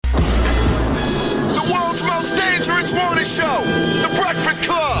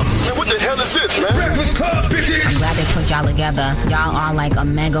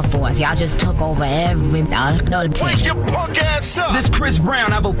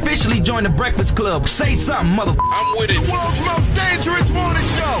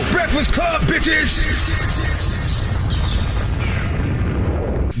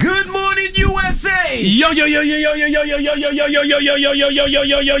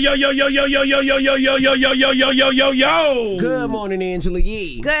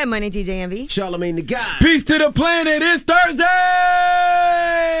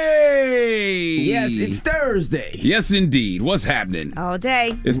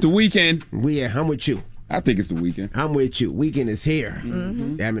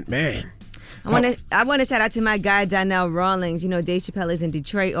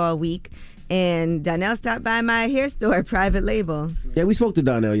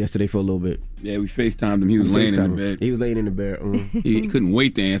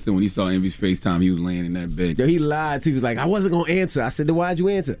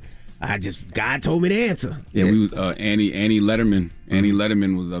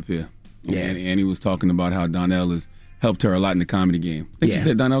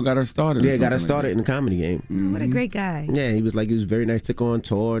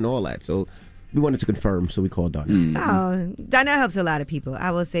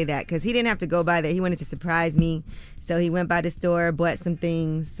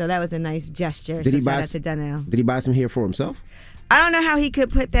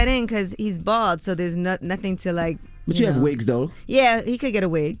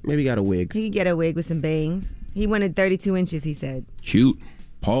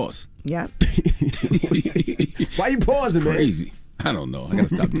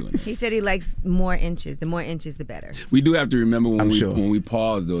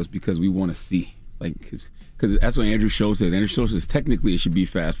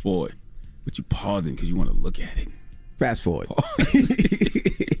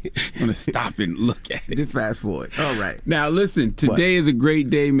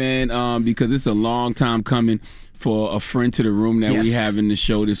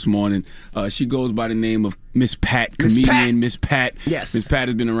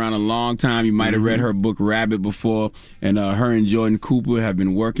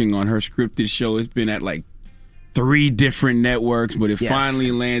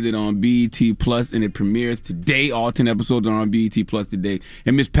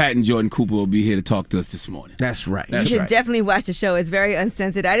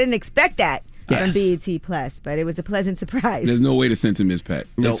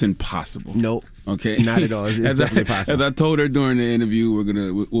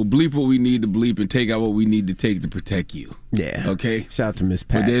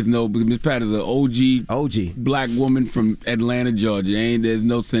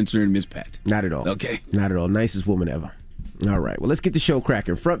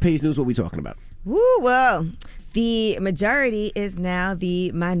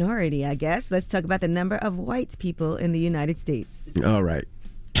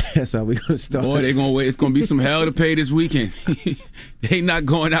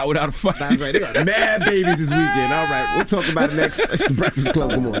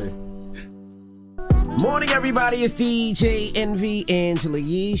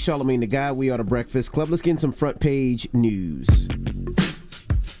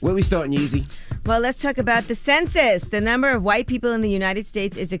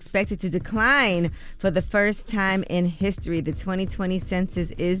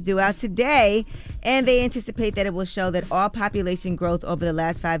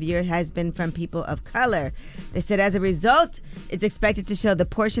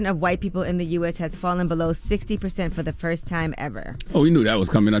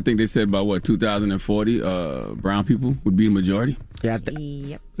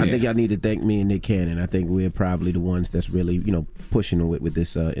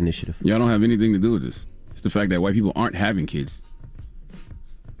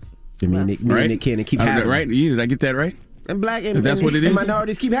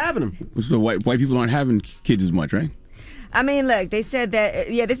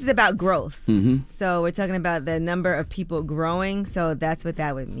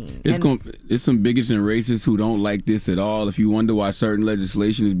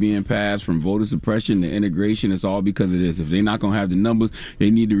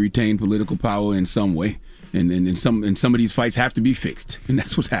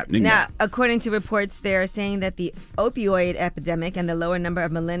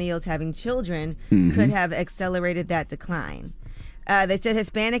They said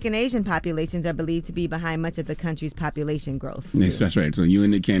Hispanic and Asian populations are believed to be behind much of the country's population growth. Yes, that's right. So you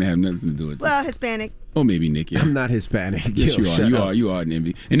and Nick can't have nothing to do with this. Well, Hispanic. Or maybe Nick, yeah. I'm not Hispanic. Yes, Yo, you are,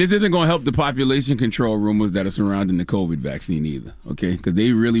 Nimby. And this isn't going to help the population control rumors that are surrounding the COVID vaccine either, okay? Because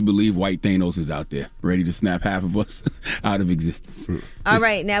they really believe white Thanos is out there, ready to snap half of us out of existence. All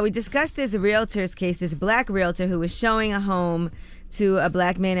right, now we discussed this realtor's case, this black realtor who was showing a home to a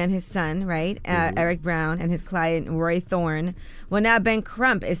black man and his son, right? Eric Brown and his client, Roy Thorne. Well, now Ben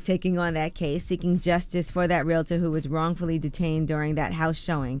Crump is taking on that case, seeking justice for that realtor who was wrongfully detained during that house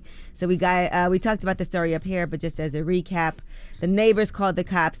showing. So we talked about the story up here, but just as a recap, the neighbors called the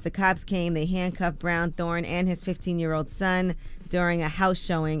cops. The cops came, they handcuffed Brown, Thorne, and his 15-year-old son during a house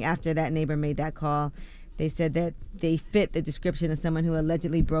showing after that neighbor made that call. They said that they fit the description of someone who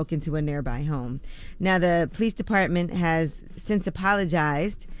allegedly broke into a nearby home. Now, the police department has since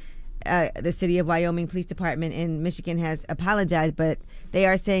apologized. The City of Wyoming Police Department in Michigan has apologized, but they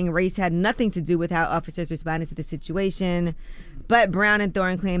are saying race had nothing to do with how officers responded to the situation. But Brown and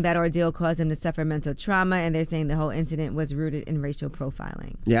Thorne claim that ordeal caused them to suffer mental trauma, and they're saying the whole incident was rooted in racial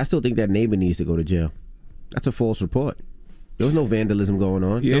profiling. Yeah, I still think that neighbor needs to go to jail. That's a false report. There was no vandalism going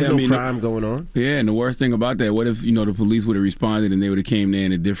on. Yeah, there was no crime going on. Yeah, and the worst thing about that, what if, the police would have responded and they would have came there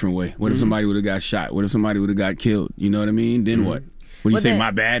in a different way? What if somebody would have got shot? What if somebody would have got killed? You know what I mean? Then what? Would you say,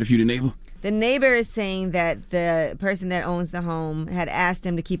 my bad, if you're the neighbor? The neighbor is saying that the person that owns the home had asked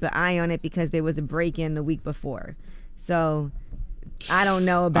him to keep an eye on it because there was a break-in the week before. So I don't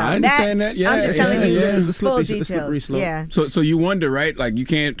know about that. I understand that. Yeah, I'm just telling you it's a full slippery details. slope. Yeah. So you wonder, right? Like, you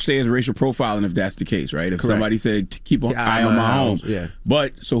can't say it's racial profiling if that's the case, right? If Correct. somebody said to keep an eye on my home. Yeah.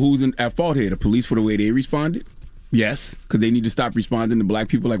 But so who's at fault here? The police for the way they responded? Yes, because they need to stop responding to black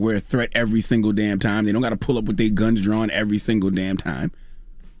people like we're a threat every single damn time. They don't got to pull up with their guns drawn every single damn time,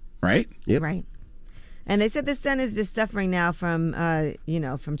 right? Yep. Right. And they said the son is just suffering now from,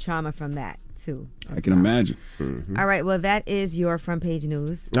 from trauma from that too. I can imagine. All right. Well, that is your front page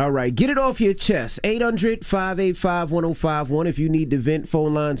news. All right, get it off your chest. 800-585-1051. If you need to vent,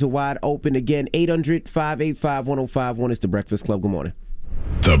 phone lines are wide open. Again, 800-585-1051. It's The Breakfast Club. Good morning.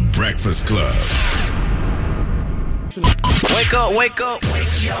 The Breakfast Club. Wake up, wake up.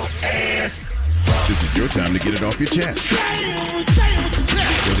 Wake your ass. This is your time to get it off your chest.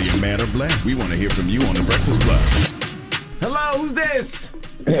 Whether you're mad or blessed, we want to hear from you on The Breakfast Club. Hello, who's this?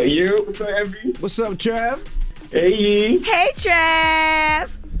 Hey, you. What's up, Envy? What's up, Trav? Hey, Yee. Hey, Trav.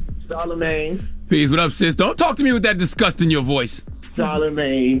 Charlamagne. Peace, what up, sis? Don't talk to me with that disgust in your voice.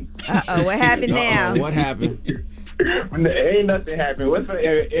 Charlamagne. Uh-oh, what happened now? What happened? Ain't nothing happened. What's up,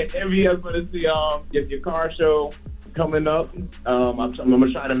 Envy? I'm going to see your car show coming up. I'm going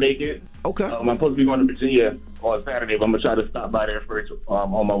to try to make it. Okay. I'm supposed to be going to Virginia on Saturday, but I'm going to try to stop by there first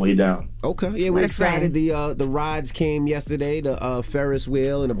on my way down. Okay. Yeah, What we're a excited. friend. The rides came yesterday, the Ferris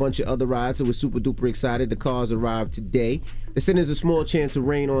wheel and a bunch of other rides, so we're super duper excited. The cars arrived today. They're saying there's a small chance of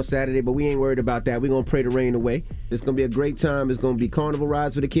rain on Saturday, but we ain't worried about that. We're going to pray the rain away. It's going to be a great time. It's going to be carnival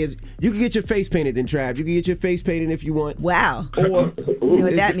rides for the kids. You can get your face painted then, Trav. You can get your face painted if you want. Wow. Or, You know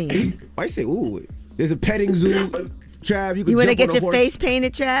what that means. Why you say, ooh? There's a petting zoo. Trav, you can You want to jump on get a your horse. face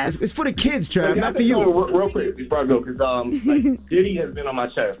painted, Trav? It's for the kids, Trav, not for you. Real quick, before I go, because Diddy has been on my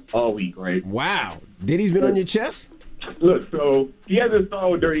chest all week, right? Wow. Diddy's been on your chest? Look, so he has a song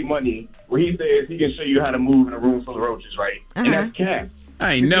with Dirty Money where he says he can show you how to move in a room full of roaches, right? And that's cap.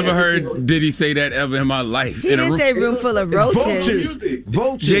 I ain't never heard Diddy say that ever in my life. He didn't say room full of roaches.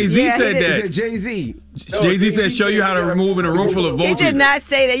 Vultures. Jay-Z Yeah, said he He that. said Jay-Z. Jay-Z said, show you how to move in a room full of He vultures. did not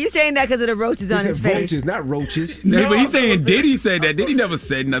say that. You saying that because of the roaches He on said his face. vultures, not roaches. Yeah, but he's saying Diddy said that. Diddy never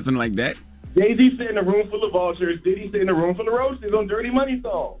said nothing like that. Jay-Z said in a room full of vultures. Diddy said in a room full of roaches on Dirty Money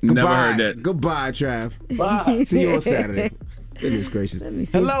song. Never heard that. Goodbye, Trav. Bye. See you on Saturday. Goodness gracious. me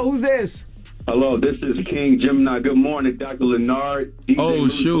see. Hello, who's this? Hello, this is King Gemini. Good morning, Dr. Leonard. DJ Oh,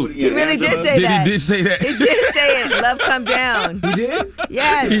 Louis shoot. Booty, He and really did Angela. say that. He did say that. He did say it. Love come down. He did?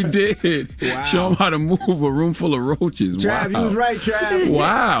 Yes. He did. Wow. Show him how to move a room full of roaches. Trav, wow. you was right, Trav.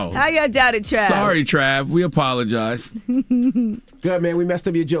 Wow. How y'all doubted Trav? Sorry, Trav. We apologize. Good, man. We messed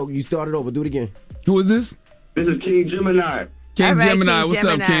up your joke. You started over. Do it again. Who is this? This is King Gemini. King All right, Gemini. King What's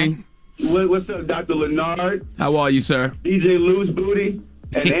Gemini. up, King? What's up, Dr. Leonard? How are you, sir? DJ Louis Booty,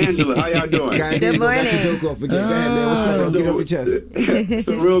 and Angela. How y'all doing? Guys, Good go back morning. your joke off again. Go ahead, man. What's up, bro? Get it off your chest.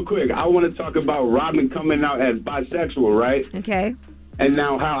 So real quick, I want to talk about Robin coming out as bisexual, right? Okay. And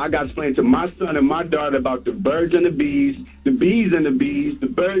now how I got to explain to my son and my daughter about the birds and the bees and the bees, the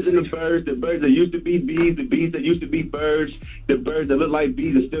birds and the birds that used to be bees, the bees that used to be birds, the birds that look like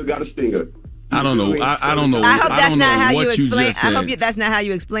bees that still got a stinger. I don't know. I don't know. I hope that's don't not know how what you explain. just I hope said. that's not how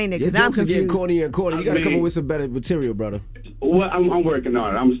you explain it Your because I'm jokes are getting confused. corny and corny. You got to come mean- up with some better material, brother. Well, I'm working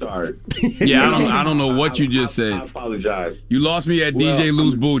on it. I'm sorry. Yeah, I don't know what you just said. I apologize. You lost me at DJ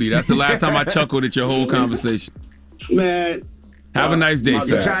Loose Booty. That's the last time I chuckled at your whole conversation. Man. Have a nice day,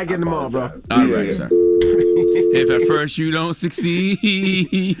 sir. Try getting them all, bro. All right, sir. If at first you don't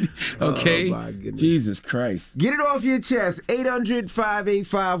succeed, okay? Oh, Jesus Christ. Get it off your chest.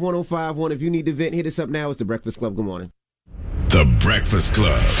 800-585-1051. If you need to vent, hit us up now. It's The Breakfast Club. Good morning. The Breakfast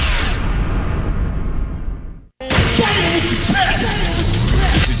Club.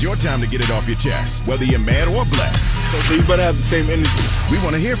 This is your time to get it off your chest, whether you're mad or blessed. So you better have the same energy. We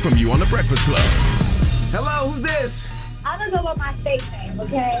want to hear from you on The Breakfast Club. Hello, who's this? I'm gonna go about my fake name,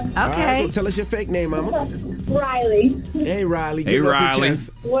 okay? Okay. All right, well, tell us your fake name, mama. Riley. Hey, Riley. Hey, Get it off your Riley. chest.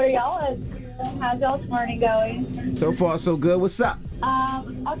 What are y'all up to? How's y'all's morning going? So far, so good. What's up?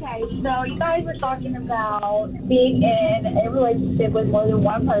 Okay, so you guys were talking about being in a relationship with more than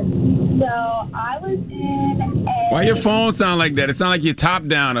one person. So I was in a... Why your phone sound like that? It sound like your top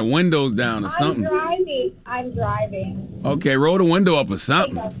down or windows down or something. I'm driving. Okay, roll the window up or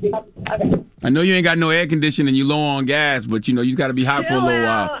something. Okay. I know you ain't got no air conditioning, you low on gas, but you know you got to be hot for a little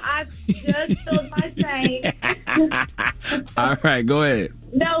while. I just filled my tank. All right, go ahead.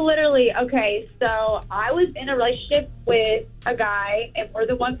 No, literally. Okay, so I was in a relationship with a guy and more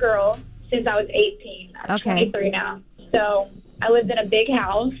than one girl since I was 18. I'm 23 now. So I lived in a big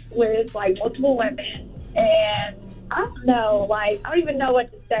house with like multiple women, and I don't know, like I don't even know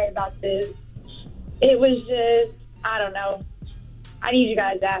what to say about this. It was just, I don't know. I need you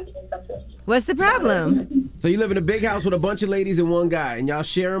guys to ask me something. What's the problem? So you live in a big house with a bunch of ladies and one guy, and y'all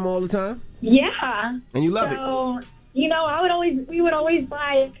share them all the time? Yeah. And you love it? You know, he would always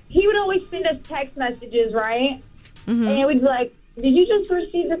send us text messages, right? Mm-hmm. And it would be like, did you just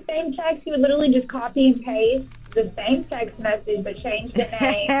receive the same text? He would literally just copy and paste the same text message, but change the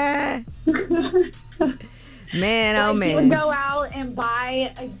name. Man, oh man. He would go out and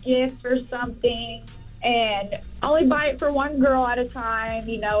buy a gift or something and only buy it for one girl at a time,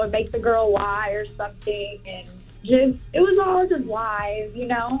 you know, and make the girl lie or something. And just, it was all just lies, you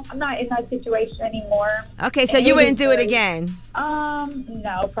know. I'm not in that situation anymore. Okay, so you wouldn't do it again?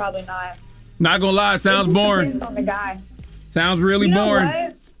 No, probably not. Not gonna lie, it sounds boring. Depends on the guy. Sounds really boring.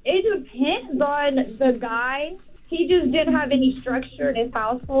 What? It depends on the guy. He just didn't have any structure in his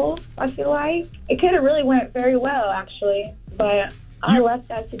household, I feel like. It could have really went very well, actually. But I left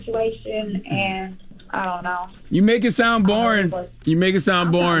that situation, and I don't know. You make it sound boring. You make it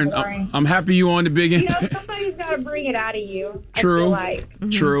sound boring. I'm happy you on the big end. You know, somebody's got to bring it out of you. True. I feel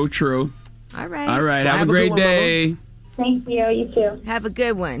like. True. All right. All right. Have a great day. Thank you. You too. Have a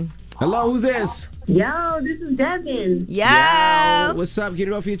good one. Hello, who's this? Yo, this is Devin. Yo. What's up? Get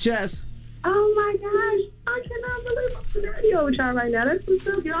it off your chest. Oh my gosh, I cannot believe I'm on the radio with y'all right now. That's what's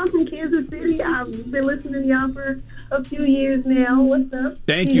up. Y'all from Kansas City. I've been listening to y'all for a few years now. What's up?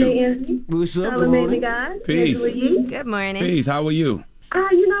 Thank you. What's up? Good morning. Peace. Good morning. Peace. How are you?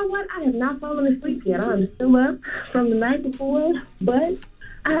 You know what? I have not fallen asleep yet. I'm still up from the night before, but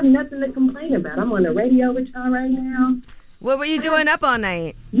I have nothing to complain about. I'm on the radio with y'all right now. What were you doing up all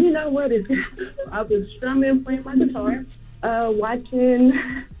night? You know what? I was strumming, playing my guitar, watching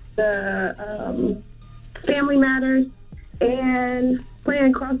the Family Matters, and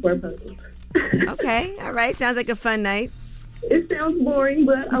playing crossword puzzles. Okay, all right. Sounds like a fun night. It sounds boring,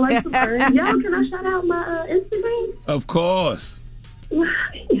 but I like to learn. Y'all, can I shout out my Instagram? Of course.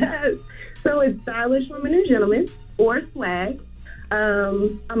 Yes. So it's Stylish Women and Gentlemen, or SWAG.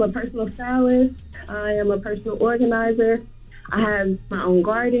 I'm a personal stylist. I am a personal organizer. I have my own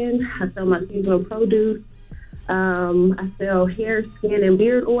garden. I sell my seasonal produce. I sell hair, skin, and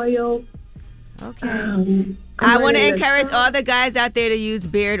beard oil. Okay. I want to encourage all the guys out there to use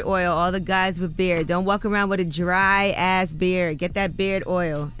beard oil, all the guys with beard. Don't walk around with a dry-ass beard. Get that beard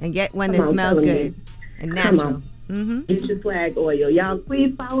oil and get one that smells good and natural. Mm-hmm. Get your swag oil. Y'all,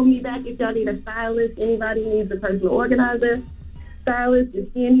 please follow me back if y'all need a stylist. Anybody needs a personal organizer, stylist, your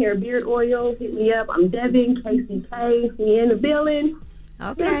skin, hair, beard oil, hit me up. I'm Devin, KCK. We in the building.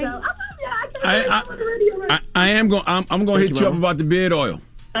 Okay. So, I'm gonna hit you up about the beard oil.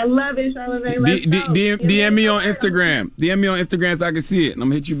 I love it, Charlamagne. DM me on Instagram. DM me on Instagram so I can see it, and I'm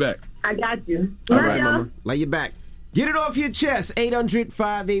gonna hit you back. I got you. All right, mama. Lay you back. Get it off your chest.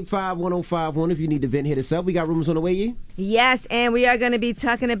 800-585-1051. If you need to vent, hit us up. We got rumors on the way, yeah? Yes, and we are going to be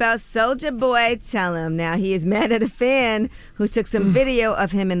talking about Soulja Boy. Tell him. Now, he is mad at a fan who took some video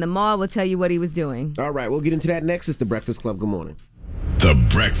of him in the mall. We'll tell you what he was doing. All right, we'll get into that next. It's The Breakfast Club. Good morning. The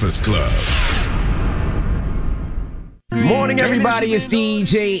Breakfast Club. Morning, everybody. It's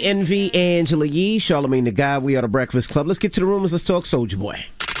DJ Envy, Angela Yee, Charlamagne the Guy. We are The Breakfast Club. Let's get to the rumors. Let's talk Soulja Boy.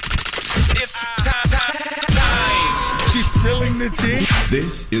 It's time. She's Spilling the tea.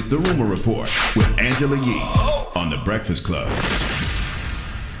 This is the Rumor Report with Angela Yee on The Breakfast Club.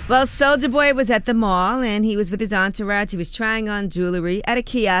 Well, Soulja Boy was at the mall, and he was with his entourage. He was trying on jewelry at a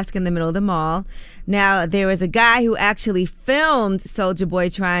kiosk in the middle of the mall. Now, there was a guy who actually filmed Soulja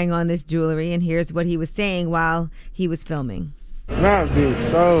Boy trying on this jewelry, and here's what he was saying while he was filming. Not Big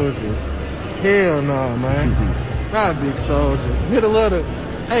Soulja. Hell no, man. Not Big Soulja. Middle of the...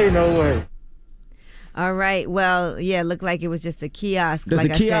 Ain't no way. All right. Well, yeah, it looked like it was just a kiosk. Does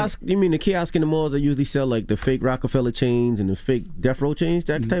like the kiosk, you mean the kiosk in the malls that usually sell like the fake Rockefeller chains and the fake Death Row chains,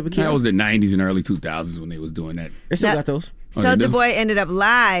 that type of kiosk? That was the 90s and early 2000s when they was doing that. They still got those. Soulja Boy ended up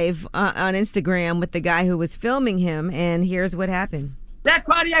live on Instagram with the guy who was filming him, and here's what happened. That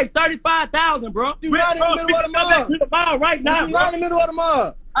Cartier, 35,000, bro. You right in the middle of the mall. Come back to the mall right now, You right in the middle of the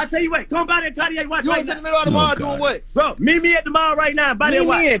mall. I tell you what, come by that Cartier watch You right was now. in the middle of the mall doing what? Bro, meet me at the mall right now. Buy that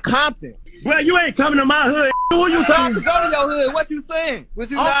watch. Me in Compton. Bro, you ain't coming to my hood. Who you I talking could go to your hood. What you saying?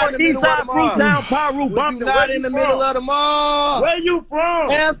 Was you not in the middle Eastside, of the mall? Freetown, Paru, Was Bumpton. you not in the middle of the mall? Where you from?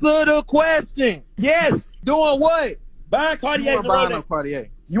 Answer the question. Yes. Doing what? Buying Cartier. You buying no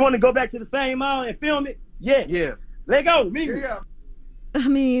Cartier. You want to go back to the same mall and film it? Yeah. Yeah. Let go. Meet me. I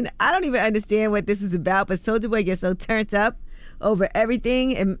mean, I don't even understand what this was about, but Soulja Boy gets so turned up over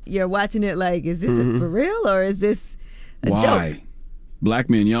everything, and you're watching it like, is this for real or is this a joke?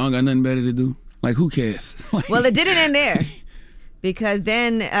 Black men, y'all got nothing better to do? Like, who cares? Well, it didn't end there. Because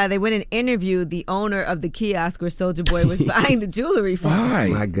then they went and interviewed the owner of the kiosk where Soulja Boy was buying the jewelry from. Why?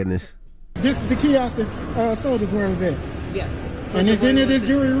 My goodness. This is the kiosk that Soulja Boy was at? Yeah. And is any of this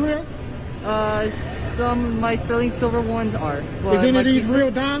jewelry real? Some of my selling silver ones are. Is any of these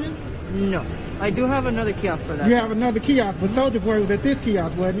real diamonds? No. I do have another kiosk for that. You have another kiosk, but Soulja Boy was at this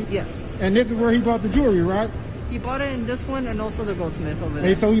kiosk, wasn't he? Yes. And this is where he bought the jewelry, right? He bought it in this one and also the goldsmith over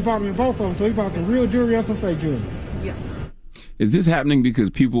there. And so he bought them in both of them. So he bought some real jewelry and some fake jewelry. Yes. Is this happening because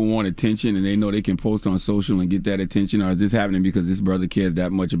people want attention and they know they can post on social and get that attention, or is this happening because this brother cares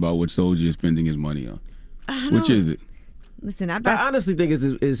that much about what Soulja is spending his money on? Which is it? Listen, I honestly think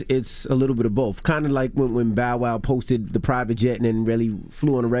it's a little bit of both. Kind of like when Bow Wow posted the private jet and then really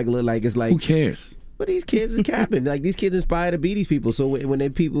flew on a regular. Like, it's like, who cares? But these kids is capping. Like, these kids inspire to be these people. So when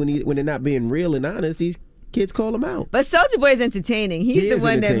they're not being real and honest, these kids call them out. But Soulja Boy is entertaining. He's the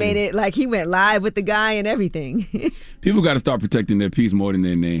one that made it like he went live with the guy and everything. People got to start protecting their peace more than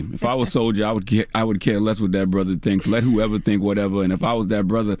their name. If I was Soulja, I would care less what that brother thinks. Let whoever think whatever. And if I was that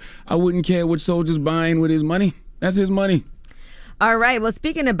brother, I wouldn't care what Soulja's buying with his money. That's his money. All right. Well,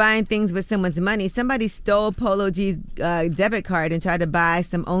 speaking of buying things with someone's money, somebody stole Polo G's debit card and tried to buy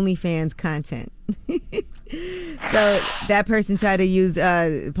some OnlyFans content. So that person tried to use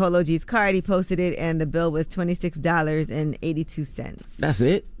Polo G's card. He posted it, and the bill was $26.82. That's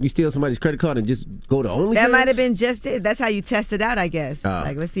it? You steal somebody's credit card and just go to OnlyFans? That might have been just it. That's how you test it out, I guess.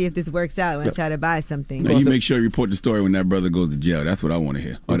 Like, let's see if this works out when I try to buy something. Now you make sure you report the story when that brother goes to jail. That's what I want to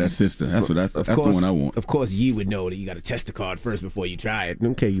hear. Or that sister. That's the one I want. Of course, you would know that you got to test the card first before you try it.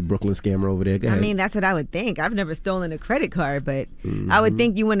 Okay, you Brooklyn scammer over there. Go ahead. I mean, that's what I would think. I've never stolen a credit card, but I would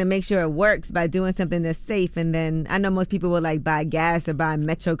think you want to make sure it works by doing something that's safe. And then I know most people will like buy gas or buy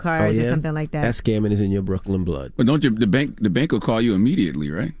Metro cards or something like that. That scamming is in your Brooklyn blood. But don't the bank will call you immediately,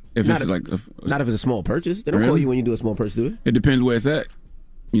 right? If not it's not if it's a small purchase. They don't call you when you do a small purchase, do they? It depends where it's at.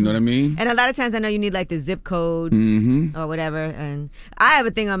 You know what I mean? And a lot of times I know you need like the zip code or whatever. And I have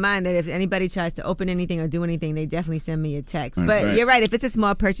a thing on mine that if anybody tries to open anything or do anything, they definitely send me a text. That's but right. You're right. If it's a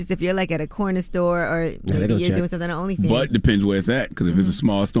small purchase, if you're like at a corner store or maybe you're doing something on OnlyFans. But depends where it's at. Because if it's a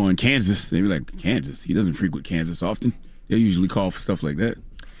small store in Kansas, they be like, Kansas? He doesn't frequent Kansas often. They usually call for stuff like that.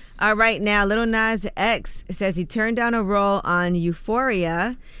 All right, now Lil Nas X says he turned down a role on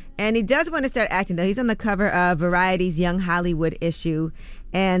Euphoria, and he does want to start acting, though. He's on the cover of Variety's Young Hollywood issue,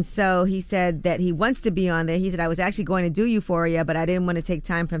 and so he said that he wants to be on there. He said, I was actually going to do Euphoria, but I didn't want to take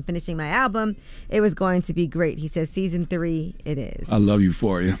time from finishing my album. It was going to be great. He says season 3 it is. I love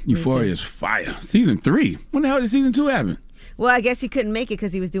Euphoria. Euphoria is fire. Season 3? When the hell did season 2 happen? Well, I guess he couldn't make it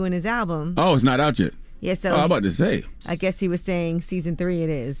because he was doing his album. Oh, it's not out yet. Yeah, so I'm about to say. I guess he was saying season 3 it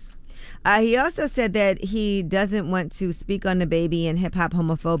is. He also said that he doesn't want to speak on the baby and hip-hop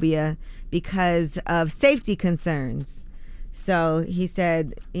homophobia because of safety concerns. So he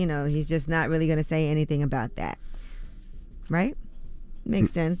said, he's just not really going to say anything about that. Right?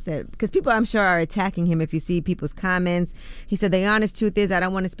 Makes sense that because people I'm sure are attacking him if you see people's comments. He said the honest truth is I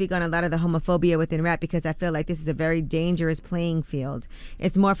don't want to speak on a lot of the homophobia within rap because I feel like this is a very dangerous playing field.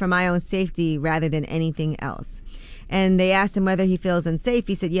 It's more for my own safety rather than anything else. And they asked him whether he feels unsafe.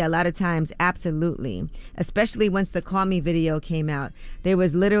 He said, yeah, a lot of times, absolutely. Especially once the Call Me video came out. There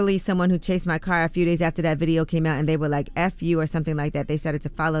was literally someone who chased my car a few days after that video came out, and they were like, F you or something like that. They started to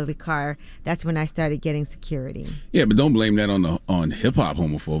follow the car. That's when I started getting security. Yeah, but don't blame that on hip-hop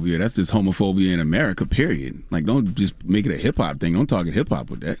homophobia. That's just homophobia in America, period. Like, don't just make it a hip-hop thing. Don't target hip-hop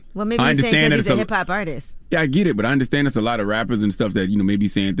with that. Well, maybe he's saying because he's a hip-hop artist. Yeah, I get it, but I understand there's a lot of rappers and stuff that, maybe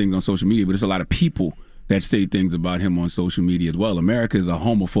saying things on social media, but there's a lot of people that say things about him on social media as well. America is a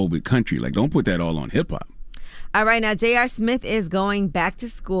homophobic country. Like, don't put that all on hip-hop. All right, now J.R. Smith is going back to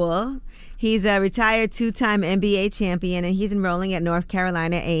school. He's a retired two-time NBA champion, and he's enrolling at North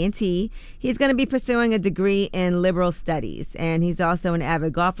Carolina A&T. He's going to be pursuing a degree in liberal studies, and he's also an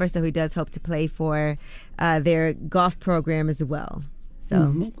avid golfer, so he does hope to play for their golf program as well. So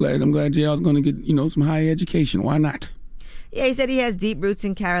I'm glad JR's going to get, some higher education. Why not? Yeah, he said he has deep roots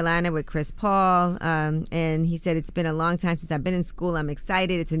in Carolina with Chris Paul, and he said, it's been a long time since I've been in school. I'm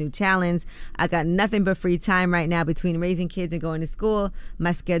excited. It's a new challenge. I got nothing but free time right now between raising kids and going to school.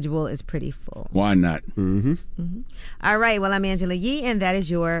 My schedule is pretty full. Why not? All right, well, I'm Angela Yee, and that is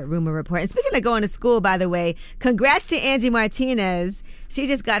your Rumor Report. And speaking of going to school, by the way, congrats to Angie Martinez. She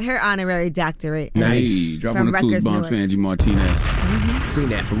just got her honorary doctorate. Nice. Dropping a clues bomb for Angie Martinez. Seen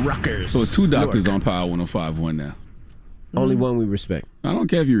that from Rutgers. So it's 2 doctors on Power 105.1 now. Only one we respect. I don't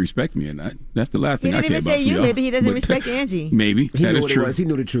care if you respect me or not. That's the last thing I care about. He didn't even say you. Y'all. Maybe he doesn't respect Angie. Maybe. He that knew is what true. it was. He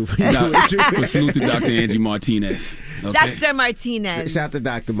knew the truth. Salute to Dr. Angie Martinez. Okay. Dr. Martinez. Shout out to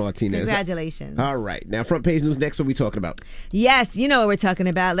Dr. Martinez. Congratulations. All right. Now, front page news next. What are we talking about? Yes, you know what we're talking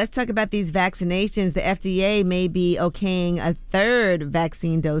about. Let's talk about these vaccinations. The FDA may be okaying a 3rd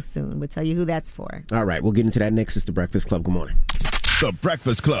vaccine dose soon. We'll tell you who that's for. All right. We'll get into that next. It's The Breakfast Club. Good morning. The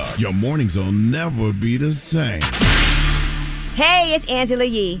Breakfast Club. Your mornings will never be the same. Hey, it's Angela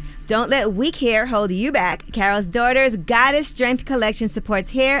Yee. Don't let weak hair hold you back. Carol's Daughter's Goddess Strength Collection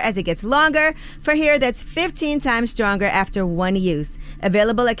supports hair as it gets longer for hair that's 15 times stronger after one use.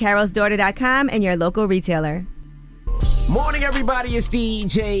 Available at carolsdaughter.com and your local retailer. Morning, everybody. It's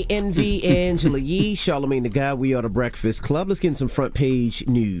DJ NV, Angela Yee, Charlamagne the Guy. We are The Breakfast Club. Let's get in some front page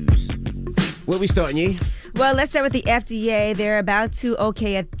news. Where we starting, Yee? Well, let's start with the FDA. They're about to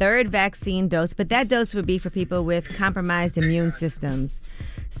okay a 3rd vaccine dose, but that dose would be for people with compromised immune systems.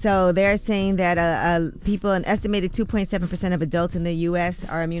 So they're saying that an estimated 2.7% of adults in the U.S.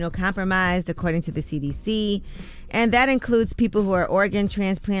 are immunocompromised, according to the CDC. And that includes people who are organ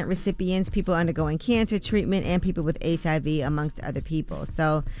transplant recipients, people undergoing cancer treatment, and people with HIV, amongst other people.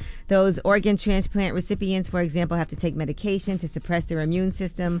 So those organ transplant recipients, for example, have to take medication to suppress their immune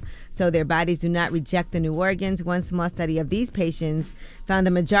system so their bodies do not reject the new organs. One small study of these patients found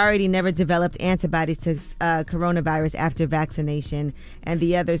the majority never developed antibodies to coronavirus after vaccination, and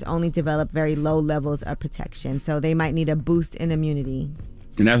the others only developed very low levels of protection. So they might need a boost in immunity.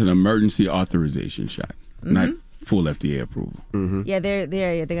 And that's an emergency authorization shot, not full FDA approval. Yeah, they're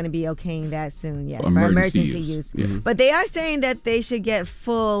going to be okaying that soon. Yes, For for emergency emergency use. use. But they are saying that they should get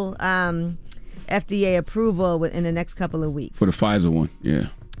full FDA approval within the next couple of weeks. For the Pfizer one, yeah.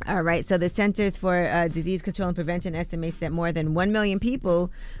 All right. So the Centers for Disease Control and Prevention estimates that more than 1 million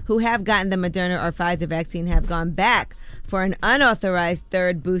people who have gotten the Moderna or Pfizer vaccine have gone back for an unauthorized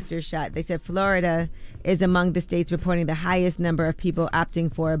 3rd booster shot. They said Florida is among the states reporting the highest number of people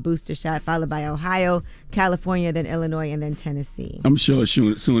opting for a booster shot, followed by Ohio, California, then Illinois, and then Tennessee. I'm sure as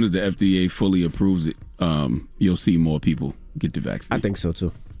soon as the FDA fully approves it, you'll see more people get the vaccine. I think so,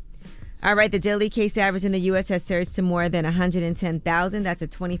 too. All right, the daily case average in the U.S. has surged to more than 110,000. That's a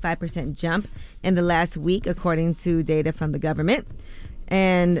 25% jump in the last week, according to data from the government.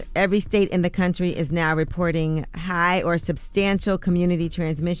 And every state in the country is now reporting high or substantial community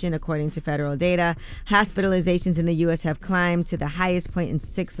transmission, according to federal data. Hospitalizations in the U.S. have climbed to the highest point in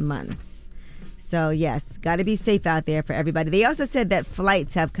 6 months. So, yes, got to be safe out there for everybody. They also said that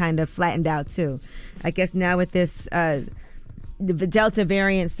flights have kind of flattened out, too. I guess now with this the Delta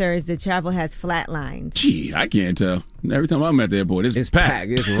variant surge, the travel has flatlined. Gee, I can't tell. Every time I'm at the airport, it's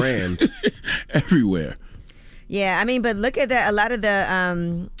packed. It's rammed everywhere. Yeah, I mean, but look at that.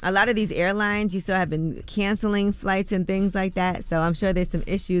 A lot of these airlines you saw have been canceling flights and things like that. So I'm sure there's some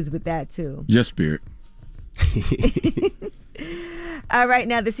issues with that too. Just Spirit. All right,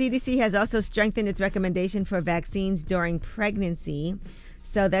 now the CDC has also strengthened its recommendation for vaccines during pregnancy.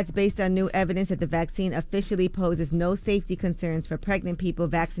 So that's based on new evidence that the vaccine officially poses no safety concerns for pregnant people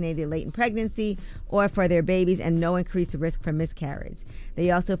vaccinated late in pregnancy or for their babies, and no increased risk for miscarriage.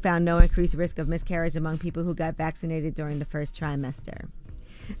 They also found no increased risk of miscarriage among people who got vaccinated during the first trimester.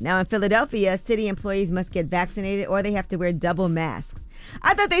 Now in Philadelphia, city employees must get vaccinated or they have to wear double masks.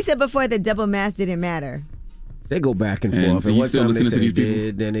 I thought they said before that double masks didn't matter. They go back and forth. And one time they said it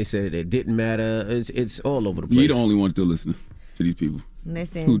did, then they said it didn't matter. It's all over the place. You're the only one still listening to these people.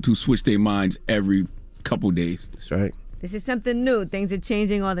 Listen. Who switch their minds every couple days. That's right. This is something new. Things are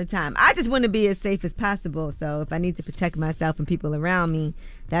changing all the time. I just want to be as safe as possible. So if I need to protect myself and people around me,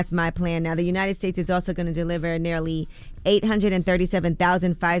 that's my plan. Now, the United States is also going to deliver nearly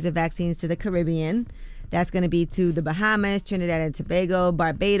 837,000 Pfizer vaccines to the Caribbean. That's going to be to the Bahamas, Trinidad and Tobago,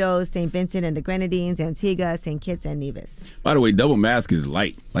 Barbados, St. Vincent and the Grenadines, Antigua, St. Kitts and Nevis. By the way, double mask is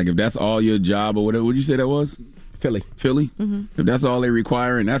light. Like if that's all your job or whatever, what did you say that was? Philly. Mm-hmm. If that's all they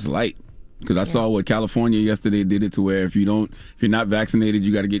require, and that's light. Because I saw what California yesterday did it to where if you're not vaccinated,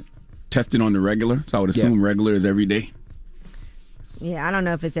 you got to get tested on the regular. So I would assume regular is every day. Yeah, I don't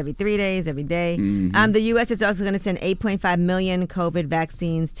know if it's every 3 days, every day. Mm-hmm. The U.S. is also going to send 8.5 million COVID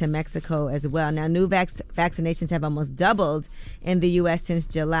vaccines to Mexico as well. Now, new vaccinations have almost doubled in the U.S. since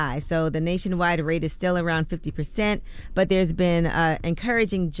July. So the nationwide rate is still around 50%, but there's been an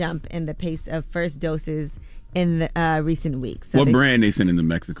encouraging jump in the pace of first doses in the recent weeks. So what brand they sending to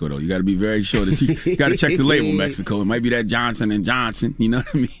Mexico, though? You got to be very sure that you got to check the label, Mexico. It might be that Johnson & Johnson. You know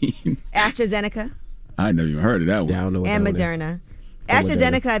what I mean? AstraZeneca. I never even heard of that one. Yeah, I don't know what and that one Moderna. is.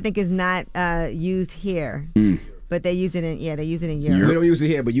 AstraZeneca, I think, is not used here. But they use it in Europe. We don't use it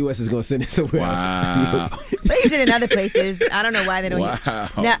here, but U.S. is going to send it somewhere else. They use it in other places. I don't know why they don't use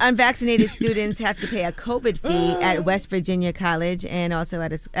it. Now, unvaccinated students have to pay a COVID fee at West Virginia College and also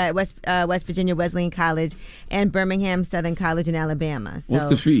at West Virginia Wesleyan College and Birmingham Southern College in Alabama. So, what's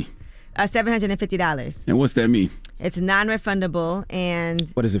the fee? $750. And what's that mean? It's non-refundable.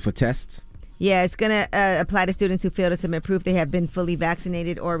 And what is it, for tests? Yeah, it's going to apply to students who fail to submit proof they have been fully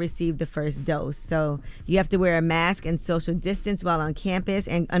vaccinated or received the first dose. So you have to wear a mask and social distance while on campus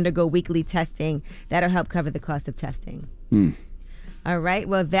and undergo weekly testing. That'll help cover the cost of testing. All right.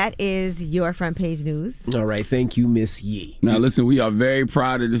 Well, that is your front page news. All right. Thank you, Miss Yee. Now, listen, we are very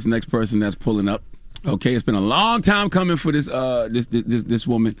proud of this next person that's pulling up. Okay, it's been a long time coming for this this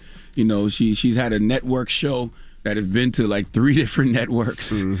woman. You know, she's had a network show that has been to like 3 different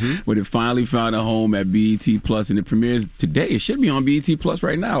networks, but it finally found a home at BET Plus, and it premieres today. It should be on BET Plus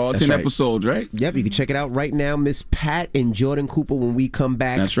right now, all 10 episodes, right? Yep, you can check it out right now. Miss Patt and Jordan Cooper when we come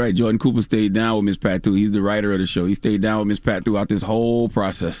back. That's right. Jordan Cooper stayed down with Miss Patt, too. He's the writer of the show. He stayed down with Miss Patt throughout this whole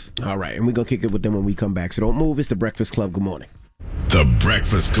process. All right, and we're going to kick it with them when we come back. So don't move. It's The Breakfast Club. Good morning. The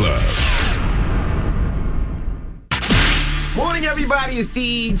Breakfast Club. Morning, everybody. It's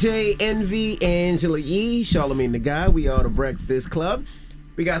DJ Envy, Angela Yee, Charlamagne the Guy. We are The Breakfast Club.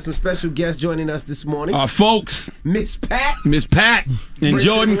 We got some special guests joining us this morning. Our folks. Miss Patt. And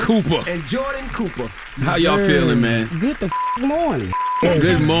Jordan Cooper. And Jordan Cooper. How y'all feeling, man? Good morning.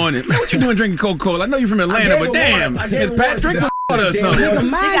 Good morning. Man, what you doing drinking Coca-Cola? I know you're from Atlanta, but damn. Miss Patt, drink some water or something.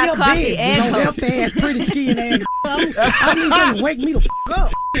 Mind got your coffee business. and Don't help the ass, pretty skin ass. I need something to wake me the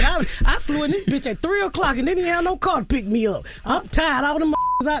up. I flew in this bitch at 3 o'clock and then he had no car to pick me up. I'm tired. All them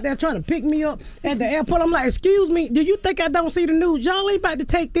out there trying to pick me up at the airport. I'm like, excuse me, do you think I don't see the news? Y'all ain't about to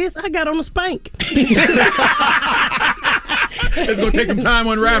take this. I got on a spank. It's going to take some time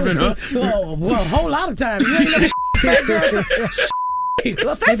unwrapping, huh? Oh, well, a whole lot of time. You ain't never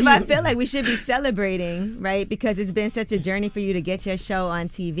Well, first of all, I feel like we should be celebrating, right? Because it's been such a journey for you to get your show on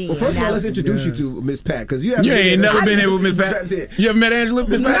TV. Well, first of all, let's introduce you to Miss Pat, because you ain't never been here with Miss Pat. You ever met Angela?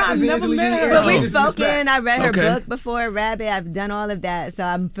 Miss Pat? I've never met her. But we've spoken. I read her book before, Rabbit. I've done all of that, so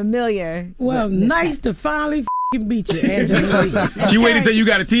I'm familiar. Well, nice to finally beat you, Angela. She waited till you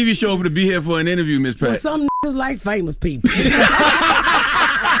got a TV show over to be here for an interview, Miss Pat. Well, some niggas like famous people.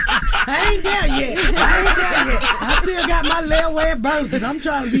 I ain't there yet. I still got my layaway at Burlington. I'm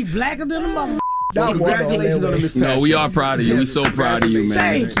trying to be blacker than a mother. Well, congratulations on the Miss Pat. No, we are proud of you. We're so proud of you, man.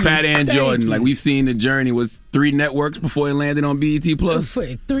 Thank you. Pat and Thank Jordan. you. Like, we've seen the journey. Was 3 networks before it landed on BET Plus?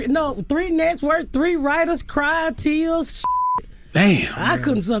 3 networks, 3 writers, cry, tears. Damn. I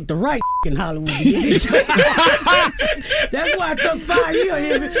couldn't suck the right in Hollywood. That's why it took 5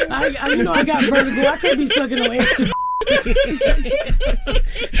 years. I got vertigo. I can't be sucking no extra. I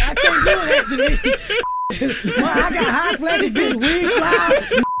can't do it, actually. Well, I got high flashy bitch wig fly.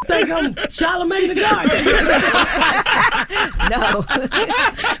 Think I'm Charlamagne the God. No.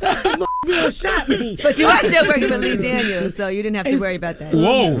 You shot me. But you are still working with Lee Daniels, so you didn't have to worry about that.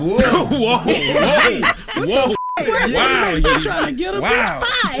 Whoa. Wow. You trying to get a bitch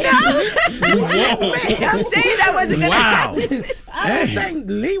fired. I'm saying that wasn't going to happen. I don't think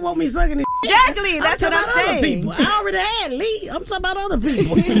Lee want me sucking his. Exactly, that's what I'm saying. People. I already had Lee. I'm talking about other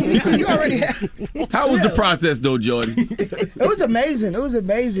people. You already had. How was the process, though, Jordan? It was amazing.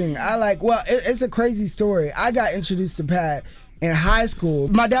 It's a crazy story. I got introduced to Pat in high school.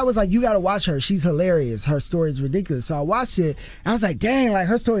 My dad was like, you gotta watch her. She's hilarious. Her story is ridiculous. So I watched it. And I was like, dang, like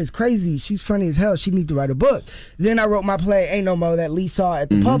her story is crazy. She's funny as hell. She needs to write a book. Then I wrote my play, Ain't No Mo, that Lee saw at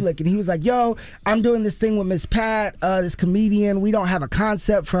the Public. And he was like, yo, I'm doing this thing with Miss Patt, this comedian. We don't have a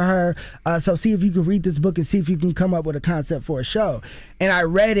concept for her. So see if you can read this book and see if you can come up with a concept for a show. And I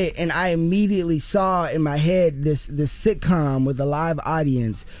read it, and I immediately saw in my head this sitcom with a live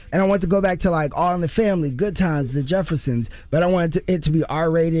audience. And I wanted to go back to like All in the Family, Good Times, The Jeffersons, but I wanted it to be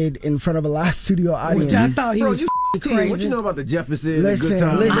R-rated in front of a live studio audience. Which I thought he was crazy. What you know about The Jeffersons? Listen, Good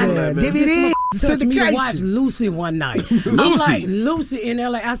Times? DVD. Took me to watch Lucy one night. I'm Lucy? like, Lucy in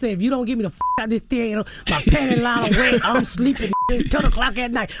LA. I said, if you don't get me the out this theater, my panty line away, I'm sleeping 10 o'clock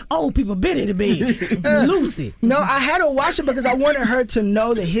at night. Old people been in the bed. Lucy. No, I had to watch it because I wanted her to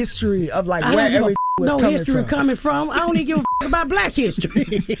know the history of like where everything was coming from. I don't even give a about black history.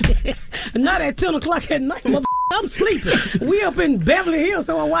 Not at 10 o'clock at night, I'm sleeping. We up in Beverly Hills,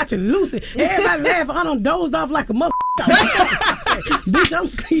 so I'm watching Lucy. Everybody laughing. I done dozed off like a mother. Bitch, I'm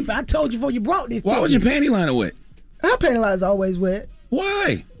sleeping. I told you before you brought this. Why was your panty liner wet? Her panty line's always wet.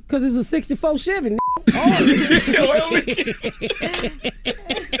 Why? Because it's a 64 Chevy.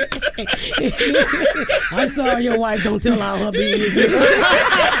 I'm sorry your wife don't tell all her business.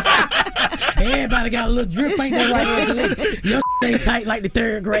 Everybody got a little drip, ain't that right? Your ain't tight like the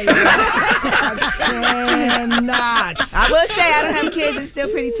third grade. I cannot. I will say I don't have kids. It's still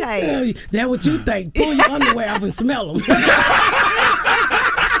pretty tight. That's what you think. Pull your underwear off and smell them.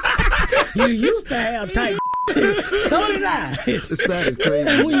 You used to have tight. So did I. This fat is crazy.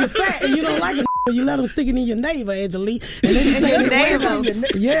 And when you're fat and you don't like it, you let them stick it in your navel, Angelique. And then navel.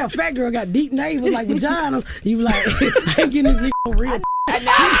 Yeah, fat girl got deep navels like vaginas. You like, I ain't getting this real.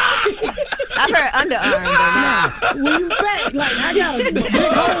 I've heard underarm, but nah. When you fat, like I got a big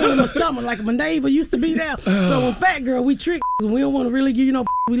hole in my stomach, like my navel used to be there. So when fat girl, we trick. We don't want to really give you no.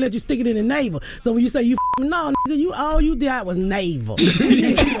 We let you stick it in the navel. So when you say you no, nigga, you all you did was navel.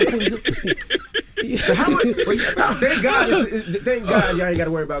 So how much, thank God y'all ain't got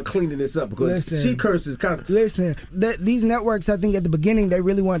to worry about cleaning this up because she curses constantly. Listen, these networks, I think at the beginning they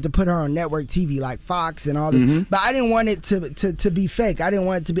really wanted to put her on network TV like Fox and all this, but I didn't want it to be fake. I didn't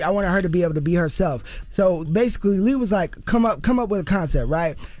want it to be. I wanted her to be able to be herself. So basically, Lee was like, come up with a concept,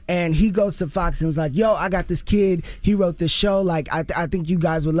 right? And he goes to Fox and was like, yo, I got this kid. He wrote this show. Like, I think you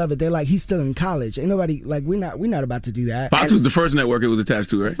guys would love it. They're like, he's still in college. Ain't nobody, like, we're not about to do that. Fox was the first network it was attached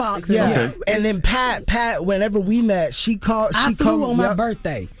to, right? Fox, yeah. Okay. And then Pat, whenever we met, she called. I flew on my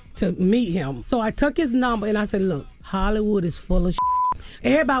birthday to meet him. So I took his number and I said, look, Hollywood is full of shit.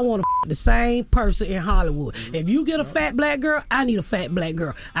 Everybody want to the same person in Hollywood. If you get a fat black girl, I need a fat black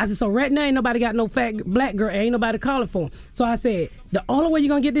girl. I said, so right now ain't nobody got no fat black girl. Ain't nobody calling for him. So I said, the only way you're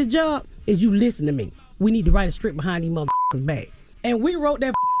going to get this job is you listen to me. We need to write a script behind these motherfuckers back. And we wrote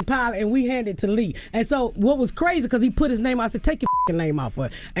that pilot and we handed it to Lee. And so what was crazy, because he put his name out, I said, take your name off of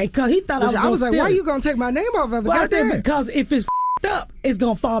it. And because he thought I was like, why are you going to take my name off of it? Well, I said, because if it's up, it's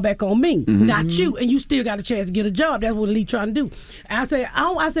gonna fall back on me, not you, and you still got a chance to get a job. That's what Lee trying to do. And I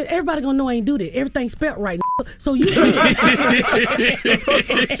said, everybody gonna know I ain't do that. Everything's spelled right. So you. And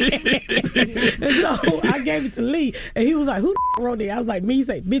so I gave it to Lee, and he was like, "Who wrote this?" I was like, "Me." He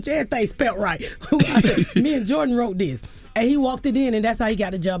said, "Bitch, everything's spelled right." I said, "Me and Jordan wrote this." And he walked it in, and that's how he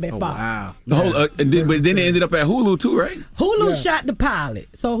got a job at Fox. Wow. The whole, but then it ended up at Hulu too, right? Hulu shot the pilot.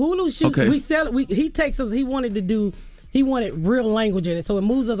 So Hulu shoots. Okay. We sell it. He takes us. He wanted real language in it, so it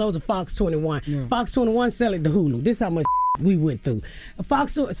moves us over to Fox 21. Yeah. Fox 21 sell it to Hulu. This is how much we went through.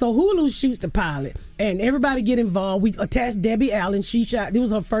 So Hulu shoots the pilot, and everybody get involved. We attached Debbie Allen. She shot. It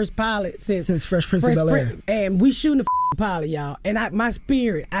was her first pilot since Fresh Prince of Bel-Air. And we shooting the pilot, y'all. And my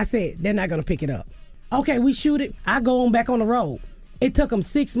spirit, I said, they're not gonna pick it up. Okay, we shoot it. I go on back on the road. It took them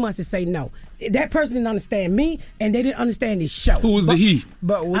 6 months to say no. That person didn't understand me, and they didn't understand this show. Who was the he?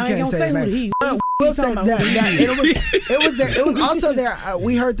 But we I can't ain't gonna say who the he. We'll say that. It was also their.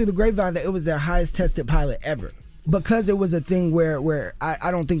 We heard through the grapevine that it was their highest tested pilot ever. Because it was a thing where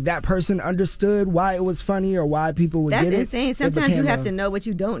I don't think that person understood why it was funny or why people would get it. That's insane. Sometimes you have to know what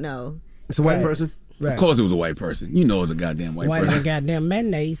you don't know. It's a white person? Right. Of course it was a white person. You know it was a goddamn white person. White goddamn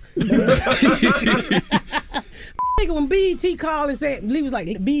mayonnaise. When BET called and said, Lee was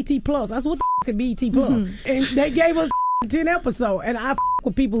like, BET Plus. I said, what the f*** is BET Plus? And they gave us 10 episodes, and I f***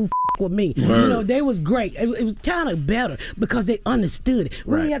 with people who f*** with me. Word. You know, they was great. It was kind of better because they understood it.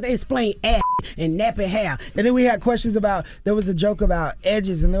 We didn't have to explain ass and nappy hair. And then we had questions about, there was a joke about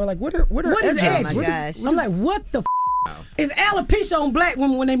edges, and they were like, what are edges? Edge? Oh my gosh. I'm like, what the f***? It's alopecia on black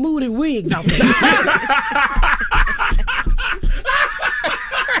women when they move their wigs off.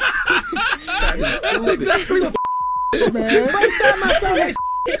 That's exactly what man. First time I saw that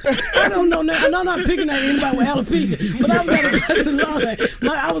I don't know nothing. I'm not picking at anybody with alopecia, but I was at a salon.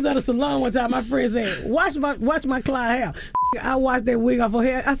 I was at a salon one time. My friend said, watch my client hair. I washed that wig off her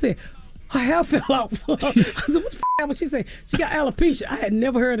hair. I said, her hair fell off. I said, what the f*** happened? She said, she got alopecia. I had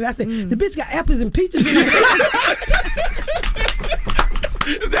never heard of it. I said, the bitch got apples and peaches in her hair.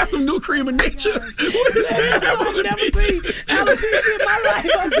 Is that some new cream of nature? I've never seen alopecia in my life.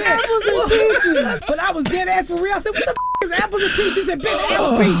 I said, apples and peaches. But I was dead ass for real. I said, what the f*** is apples and peaches? She said, bitch,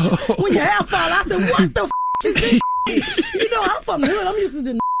 alopecia. When your hair fall, I said, what the f*** is this? You know, I'm from the hood. I'm used to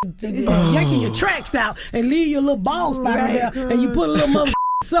the yanking your tracks out and leave your little ball spot in there, and you put a little mother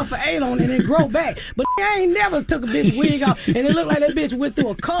suffer 8 on it and grow back. But I ain't never took a bitch wig off and it looked like that bitch went through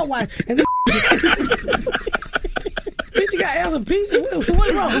a car wash and then bitch, you got alopecia?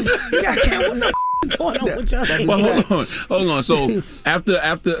 What's wrong? You got what the is going on with y'all? Well, hold on. So after the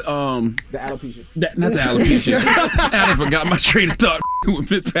alopecia, not the alopecia. I forgot my train of thought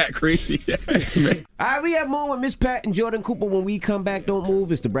with Miss Pat crazy. All right, we have more with Miss Pat and Jordan Cooper. When we come back, don't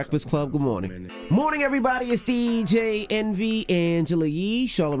move. It's the Breakfast Club. Good morning. Morning, everybody. It's DJ Envy, Angela Yee,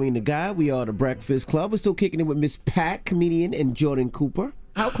 Charlamagne the Guy. We are the Breakfast Club. We're still kicking it with Miss Pat, comedian, and Jordan Cooper.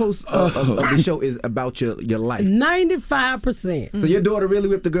 How close of the show is about your life? 95%. So your daughter really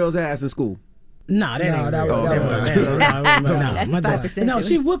whipped the girl's ass in school? No, that's the 5%. No,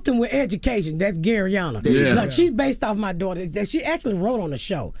 she whooped him with education. That's Garyana. Yeah. Like, she's based off my daughter. She actually wrote on the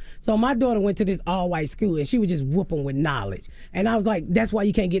show. So my daughter went to this all-white school, and she was just whooping with knowledge. And I was like, that's why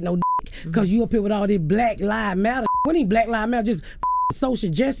you can't get no dick, because you up here with all this Black Lives Matter. What ain't Black Lives Matter? Just social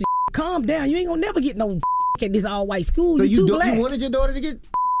justice. Calm down. You ain't gonna never get no at this all-white school. So you too black. You wanted your daughter to get...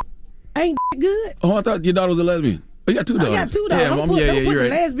 Ain't good. Oh, I thought your daughter was a lesbian. Oh, you got 2 daughters. I got 2 daughters. Yeah, Don't put you're the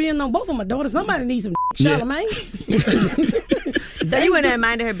right. lesbian on both of my daughters. Somebody needs some Charlamagne. So you wouldn't have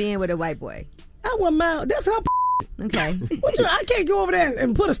minded her being with a white boy? I wouldn't mind. That's her. Okay. I can't go over there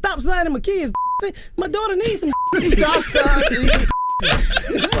and put a stop sign in my kids. My daughter needs some Stop sign.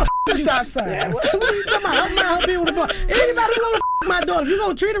 Stop sign. Yeah, what are you talking about? I'm not her being with a boy. Anybody who gonna my daughter, if you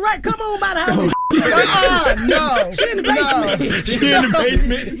gonna treat her right, come on by the house. No. She in the basement. She in the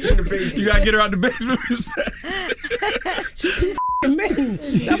basement. You gotta get her out the basement. She too mean.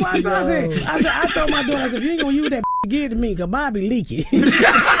 That's why I told my daughter, I said, if you ain't gonna use that, give it to me, because mine be leaky.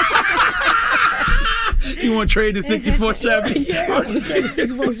 You want to trade the 64 Chevy? Yeah, I want to trade the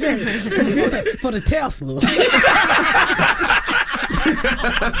 64 Chevy for the Tesla.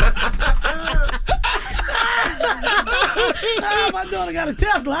 My daughter got a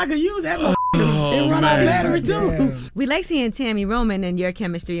Tesla. I could use that. It run on battery too. We like seeing Tammy Roman and your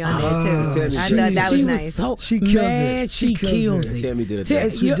chemistry on there too. I thought that was she nice. She kills it. She kills it. Tammy did it.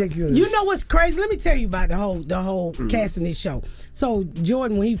 It's ridiculous. You know what's crazy? Let me tell you about the whole cast in this show. So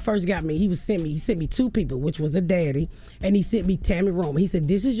Jordan, when he first got me, he sent me 2 people, which was a daddy, and he sent me Tammy Roman. He said,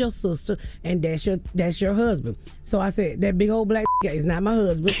 "This is your sister, and that's your husband." So I said, "That big old black guy is not my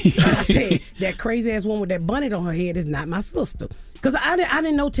husband." And I said, "That crazy ass one with that bonnet on her head is not my sister." Because I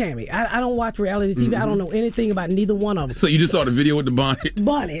didn't know Tammy. I don't watch reality TV. I don't know anything about neither one of them. So you just saw the video with the bonnet?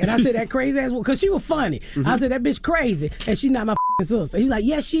 And I said, that crazy ass one, because she was funny. I said, that bitch crazy, and she's not my sister. He was like,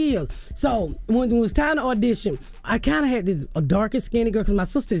 yes, she is. So when it was time to audition, I kind of had this darker skinny girl, because my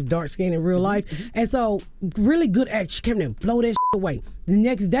sister is dark skinned in real life. And so, really good act. She came in and blow that away. The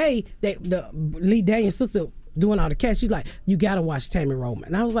next day, the Lee Daniels' sister doing all the cast, she's like, you gotta watch Tammy Roman.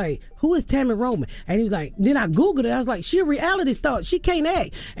 And I was like, who is Tammy Roman? And he was like, then I Googled it. I was like, she a reality star. She can't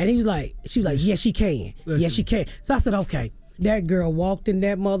act. And she was like, yes, she can. Yes, she can. So I said, okay. That girl walked in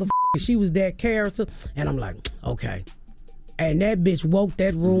that motherfucker. She was that character. And I'm like, okay. And that bitch woke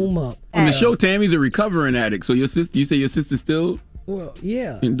that room up. On the show, Tammy's a recovering addict. So you say your sister still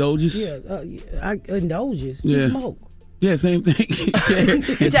indulges? Yeah, I indulges. Yeah. She smoke. Yeah, same thing. You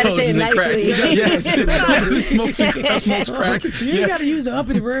try to say it nicely. Yes. Smokes crack. You ain't got to use the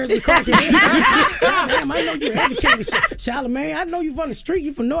uppity words to crack it. Damn, I know you're educated, Charlamagne. I know you from the street.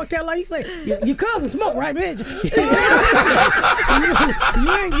 You from North Carolina. You say, your cousin smoke, right, bitch? you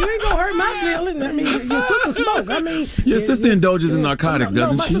ain't going to hurt my feelings. I mean, your sister smoke. I mean, your sister indulges in narcotics,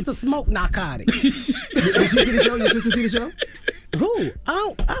 doesn't she? No, my sister smoke narcotics. Did she see the show? Your sister see the show? Who?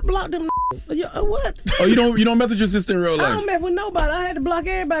 I blocked them. What? Oh, you don't mess with your sister in real life? I don't mess with nobody. I had to block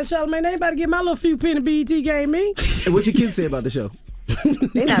everybody, Charlamagne. Anybody get my little few penny BET gave me. And what your kids say about the show?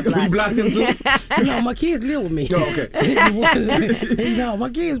 They not blocked. You blocked them too? No, my kids live with me. Oh, okay. No, my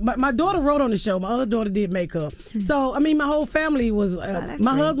kids. My daughter wrote on the show. My other daughter did makeup. So I mean, my whole family was.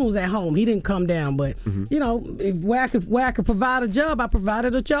 My husband was at home. He didn't come down, but you know, where I could provide a job, I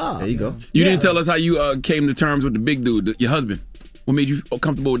provided a job. There you go. You didn't tell us how you came to terms with the big dude, your husband. What made you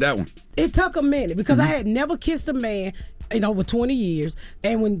comfortable with that one? It took a minute because I had never kissed a man in over 20 years,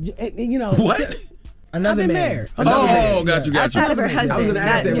 and when what? Another man. Married. Got you. Outside of her husband. I was going to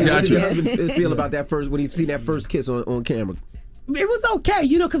ask that. Got What did you. your husband feel about that first, when he seen that first kiss on camera? It was okay,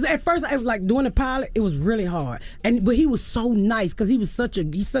 because at first, I was like doing the pilot, it was really hard, but he was so nice because he's such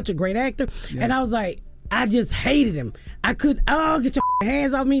a great actor, and I was like, I just hated him. I couldn't. Get your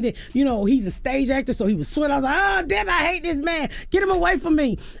hands off me. Then he's a stage actor, so he was sweating. I was like, damn, I hate this man. Get him away from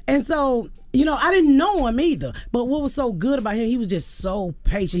me. And so. I didn't know him either. But what was so good about him, he was just so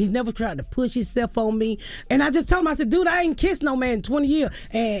patient. He never tried to push himself on me. And I just told him, I said, dude, I ain't kissed no man in 20 years.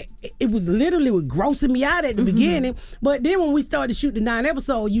 And it was literally grossing me out at the beginning. But then when we started to shoot the 9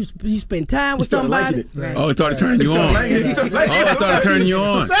 episodes, you spend time with somebody. Right. Oh, it started turning you on. It started turning you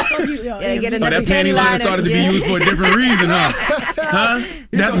on. Get that panty liner started to be used for a different reason, huh?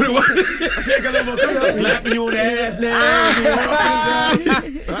 That's what it was. Slapping you on the ass now.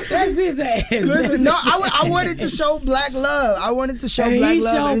 That's his ass. Listen, no, I wanted to show black love. I wanted to show black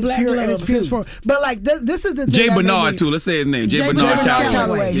love in its purest form. But like this is the thing. Jay Bernard too. Let's say his name. Jay Bernard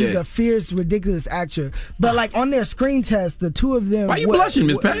Calloway. He's a fierce, ridiculous actor. But like on their screen test, the two of them. Why you blushing,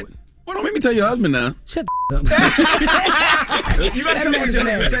 Miss Pat? Well, don't make me tell your husband now. Shut up. You better tell me what your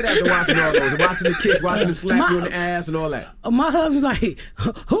husband said after watching all those, watching the kids, watching them slap you in the ass and all that. My husband's like,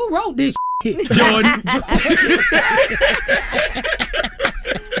 who wrote this shit? Jordan.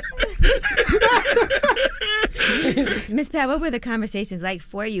 Miss Pat, what were the conversations like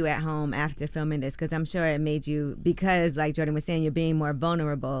for you at home after filming this? Because I'm sure it made you, because like Jordan was saying, you're being more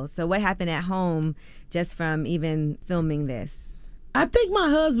vulnerable. So what happened at home just from even filming this? I think my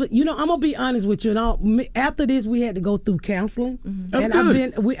husband, I'm gonna be honest with you. After this, we had to go through counseling, That's and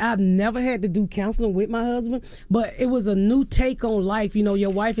good. I've never had to do counseling with my husband, but it was a new take on life. Your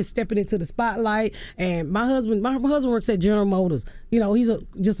wife is stepping into the spotlight, and my husband works at General Motors. He's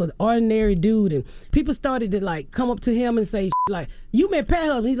just an ordinary dude, and people started to like come up to him and say like, "You met Pat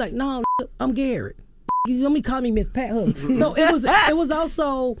husband?" He's like, "No, I'm Garrett." Let me call me Miss Pat husband. So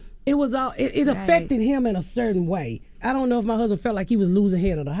it affected him in a certain way. I don't know if my husband felt like he was losing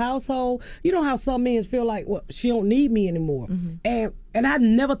head of the household. You know how some men feel like, well, she don't need me anymore. And I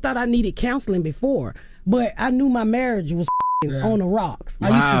never thought I needed counseling before, but I knew my marriage was on the rocks.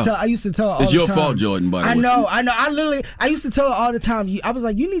 Wow. I used to tell her all it's the your time. fault, Jordan, by the way. I know. I used to tell her all the time. I was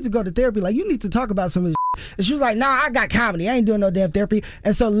like, you need to go to therapy. Like, you need to talk about some of this shit. And she was like, nah, I got comedy. I ain't doing no damn therapy.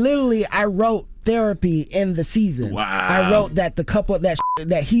 And so literally I wrote therapy in the season. Wow. I wrote that the couple that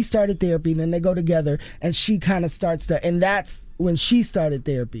he started therapy, and then they go together, and she kind of starts to, and that's when she started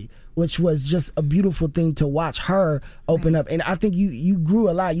therapy, which was just a beautiful thing to watch her open up. And I think you grew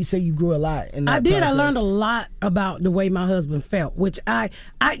a lot. You say you grew a lot in that I did. process. I learned a lot about the way my husband felt, which I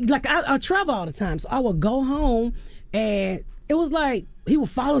travel all the time, so I would go home and it was like he would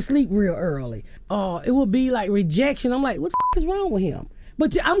fall asleep real early. It would be like rejection. I'm like, what the is wrong with him?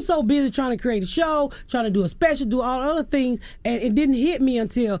 But I'm so busy trying to create a show, trying to do a special, do all other things, and it didn't hit me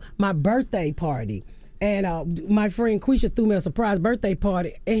until my birthday party. And my friend Quisha threw me a surprise birthday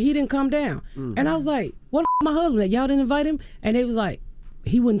party, and he didn't come down. And I was like, what my husband at? Y'all didn't invite him? And they was like,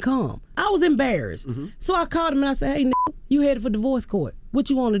 he wouldn't come. I was embarrassed. So I called him and I said, hey, you headed for divorce court. What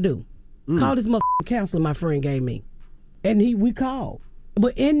you want to do? Call this motherfucking counselor my friend gave me. And we called.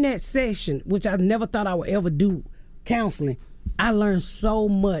 But in that session, which I never thought I would ever do counseling, I learned so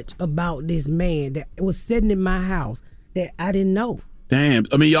much about this man that was sitting in my house that I didn't know. Damn.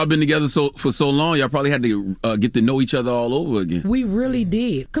 I mean, y'all been together for so long, y'all probably had to get to know each other all over again. We really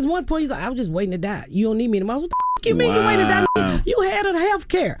did. Because one point he's like, I was just waiting to die. You don't need me anymore. What the fuck you mean you waiting to die? You had the health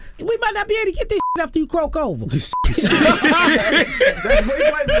care. We might not be able to get this shit after you croak over. That's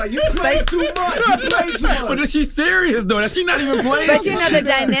like, you play too much. You play too much. But is she serious, though? Is she not even playing? But the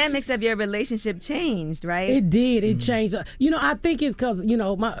dynamics of your relationship changed, right? It did. It changed. I think it's because,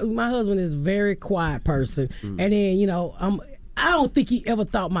 my husband is a very quiet person. And then, I don't think he ever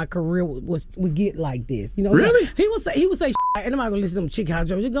thought my career would get like this. Really? He would say, shit, and I'm not gonna listen to them chicken house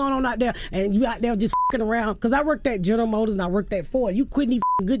jokes. You're going on out there and you out there just fucking around. Because I worked at General Motors and I worked at Ford. You quit any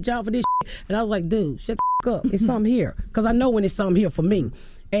good job for this shit. And I was like, dude, shut the up. It's something here. Because I know when it's something here for me.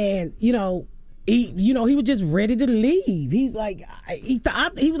 And he was just ready to leave. He's like, he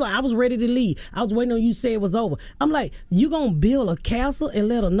was like, I was ready to leave. I was waiting on you to say it was over. I'm like, you gonna build a castle and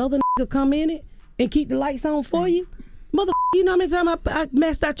let another nigga come in it and keep the lights on for you? Mother, you know how many times I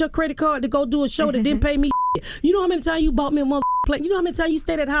messed out your credit card to go do a show that didn't pay me? You know how many times you bought me a mother plate? You know how many times you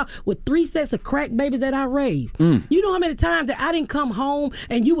stayed at the house with 3 sets of crack babies that I raised? You know how many times that I didn't come home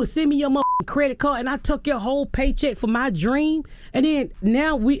and you would send me your credit card and I took your whole paycheck for my dream? And then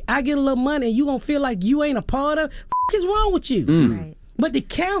now I get a little money and you gonna feel like you ain't a part of is wrong with you? Right. But the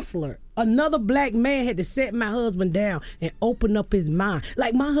counselor, another black man, had to set my husband down and open up his mind.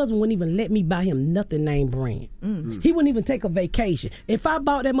 Like, my husband wouldn't even let me buy him nothing name brand. He wouldn't even take a vacation. If I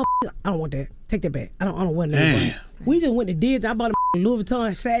bought that motherfucker, I don't want that. Take that back. I don't want name brand. We just went to Disney. I bought a Louis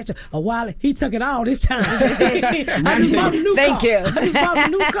Vuitton sash, a wallet. He took it all this time. I just bought a new car. I just bought a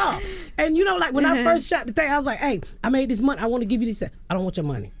new car. And you know, like when I first shot the thing, I was like, hey, I made this money. I want to give you this. I don't want your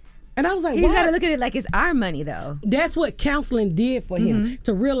money. And I was like, he's got to look at it like it's our money, though. That's what counseling did for him,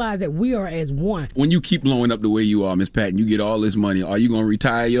 to realize that we are as one. When you keep blowing up the way you are, Miss Pat, and you get all this money, are you going to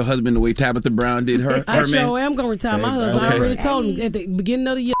retire your husband the way Tabitha Brown did her I man? sure am going to retire my husband. I already told him at the beginning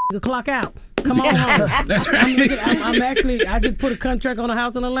of the year, the clock out. Come on home. That's right. I'm actually, I just put a contract on a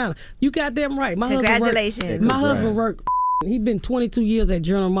house in Atlanta. You goddamn right. Congratulations. My husband worked. He been 22 years at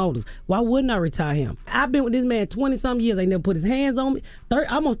General Motors. Why wouldn't I retire him? I've been with this man 20-some years. They never put his hands on me.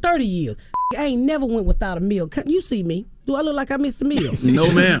 Almost 30 years. I ain't never went without a meal. You see me. Do I look like I missed a meal? No,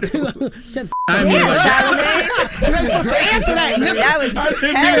 ma'am. Shut the I mean, Charlamagne. You're supposed to answer that. That was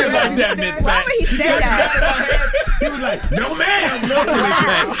terrible. Why would he say that? He was like, no, ma'am. No,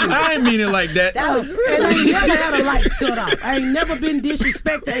 ma'am. I ain't mean it like that. That was rude. And I ain't never had a lights cut off. I ain't never been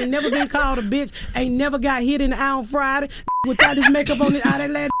disrespected. I ain't never been called a bitch. I ain't never got hit in the eye on Friday without his makeup on his eye.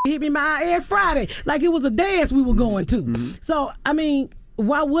 That lad hit me in my eye every Friday like it was a dance we were going to. So, I mean,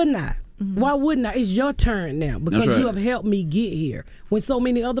 why wouldn't I? Why wouldn't I? It's your turn now because you have helped me get here. When so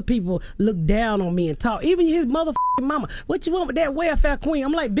many other people look down on me and talk, even his motherfucking mama, what you want with that welfare queen?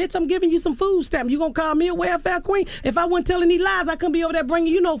 I'm like, bitch, I'm giving you some food stamps. You gonna call me a welfare queen? If I wasn't telling these lies, I couldn't be over there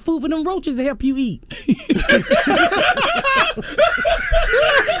bringing you no food for them roaches to help you eat.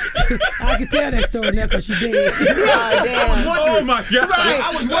 I can tell that story now because she did. Oh, damn. Oh, my God. Right.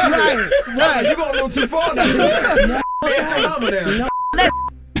 I was wondering. Right. You going a little too far now. No.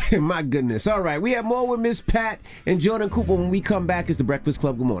 My goodness. All right. We have more with Miss Pat and Jordan Cooper when we come back. It's the Breakfast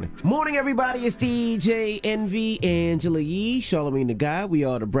Club. Good morning. Morning, everybody. It's DJ Envy, Angela Yee, Charlamagne the Guy. We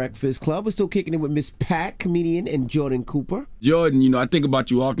are the Breakfast Club. We're still kicking it with Miss Pat, comedian, and Jordan Cooper. Jordan, you know, I think about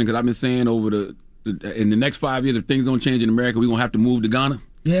you often because I've been saying in the next 5 years, if things don't change in America, we're going to have to move to Ghana.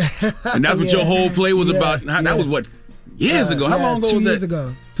 Yeah. And that's what your whole play was about. That was what, years ago? How long ago was that? 2 years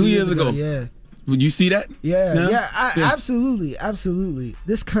ago. 2 years ago. Yeah. Would you see that? Yeah. Absolutely.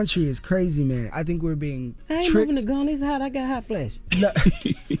 This country is crazy, man. I think we're being I ain't tricked. moving to gun. It's hot. I got hot flash. No,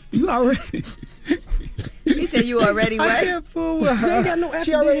 you already. You said you already what? I can't fool with her. You ain't got no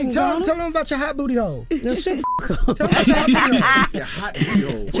She already affidavit, tell them about your hot booty hole. No, shut the fuck up. Tell them about your hot booty hole. Your hot booty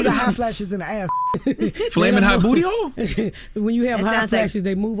hole. She got hot flashes in the ass. Flaming hot booty hole? When you have That hot sounds flashes,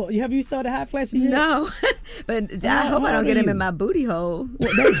 they move on. Have you started hot flashes yet? No, but I hope I don't get them in my booty hole.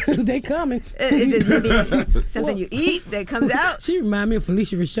 They coming. Is it maybe something you eat that comes out? She remind me of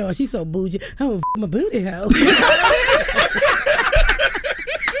Felicia Rashad. She's so bougie. I'm gonna my booty hole.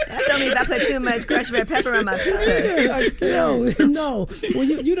 That's only if I put too much crushed red pepper on my pizza. No. Well,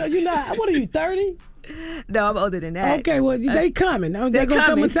 you're not. What are you, 30? No, I'm older than that. Okay, well, they coming. They're gonna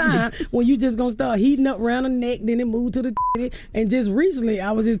come a time when you just gonna start heating up around the neck, then it move to the titty. And just recently,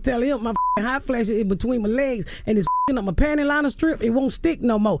 I was just telling him my hot flash is between my legs and it's up my panty liner strip. It won't stick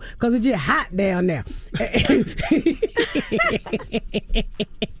no more because it's just hot down there.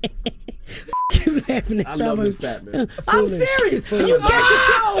 Keep laughing at I love Miss Pat, man. I'm serious. You can't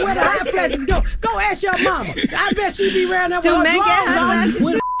control where the hot flashes go. Go ask your mama. I bet she be around there with her men get hot drawers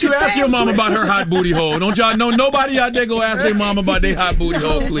flashes on. You ask your mama about her hot booty hole. Don't y'all know? Nobody out there go ask their mama about their hot booty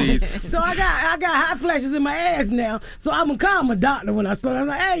hole, please. So I got hot flashes in my ass now. So I'm gonna call my doctor when I start. I'm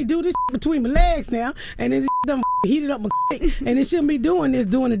like, hey, do this between my legs now, and then this done heated up my and it shouldn't be doing this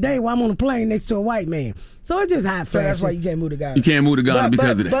during the day while I'm on a plane next to a white man. So it's just hot flashes. So that's why you can't move to Ghana. You can't move to Ghana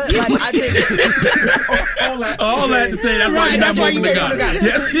because of that. But like, I think all that to say that's why you're not moving to Ghana.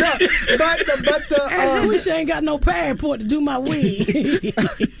 But the I wish I ain't got no passport to do my weed.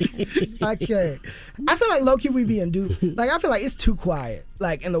 I can't. I feel like low-key we being duped. Like I feel like it's too quiet.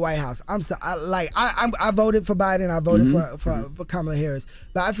 Like in the White House. I voted for Biden. I voted for Kamala Harris.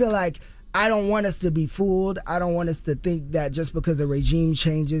 But I feel like I don't want us to be fooled. I don't want us to think that just because the regime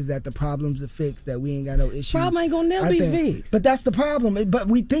changes that the problems are fixed, that we ain't got no issues. Problem ain't gonna never be fixed. But that's the problem. But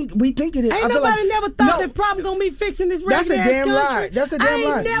we think it is. Ain't nobody never thought that problem gonna be fixed in this That's a damn country. lie. That's a damn lie.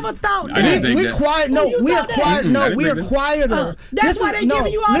 I ain't never thought that. We're quiet. No, we are quiet. No, we are quieter. That's why they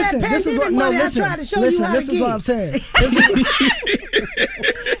giving you all that pandemic money. I tried to show you how to This is what I'm saying.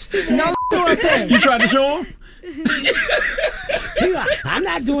 No, what I'm saying. You tried to show him? I'm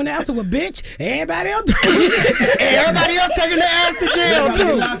not doing that with a bitch. Everybody else doing it. Everybody else taking their ass to jail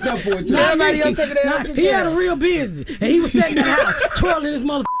too. Everybody else taking their ass to jail. He had a real business, and he was sitting in the house twirling his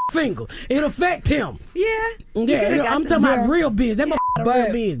motherfucking finger. It affect him. Yeah. Yeah, I'm talking about real business. That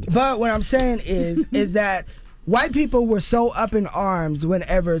real business. But what I'm saying is that white people were so up in arms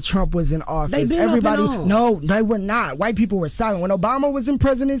whenever Trump was in office. They been Everybody, up in arms. no, they were not. White people were silent. When Obama was in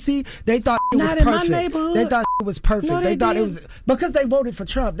presidency, they thought it was Not in my perfect. neighborhood. They thought it was perfect. No, they they thought it didn't. was because they voted for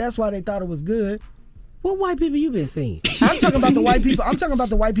Trump. That's why they thought it was good. What white people you been seeing? I'm talking about the white people. I'm talking about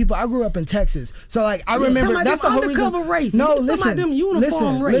the white people. I grew up in Texas, so like I remember that's the whole reason. Undercover races. No, You talking about them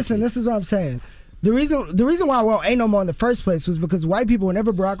uniform races. Listen. This is what I'm saying. The reason why I ain't no more in the first place was because white people,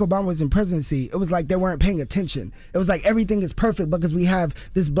 whenever Barack Obama was in presidency, it was like they weren't paying attention. It was like everything is perfect because we have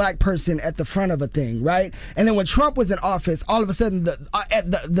this black person at the front of a thing, right? And then when Trump was in office, all of a sudden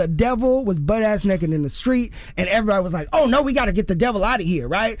the devil was butt ass naked in the street, and everybody was like, "Oh no, we got to get the devil out of here,"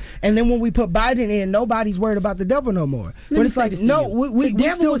 right? And then when we put Biden in, nobody's worried about the devil no more. But it's like, no, the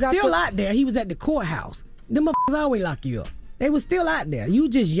devil was still out there. He was at the courthouse. Them motherfuckers always lock you up. They was still out there. You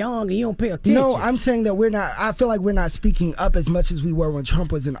just young and you don't pay attention. No, I'm saying that we're not. I feel like we're not speaking up as much as we were when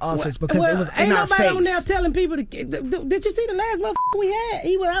Trump was in office because it was in our face. Ain't nobody on there telling people to. Did you see the last motherfucker we had?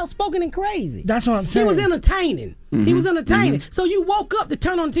 He was outspoken and crazy. That's what I'm saying. He was entertaining. Mm-hmm. He was entertaining. So you woke up to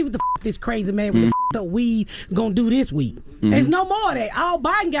turn on the TV. What the this crazy man with the weed gonna do this week? There's no more of that. All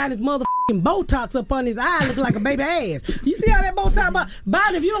Biden got his motherfucking Botox up on his eye, looking like a baby ass. Do you see how that Botox?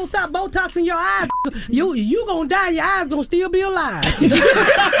 Biden, if you don't stop Botoxing your eyes, you gonna die. Your eyes gonna still be alive.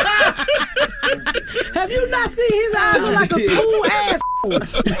 Have you not seen his eyes look like a smooth ass?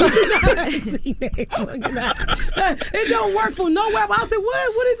 It don't work for nowhere. I said,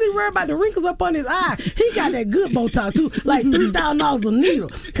 what is he worried about the wrinkles up on his eye? He got that good Botox too, like $3,000 a needle.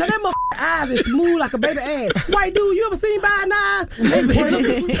 Cause that motherfucking eyes is smooth like a baby ass. White dude, you ever seen Biden eyes?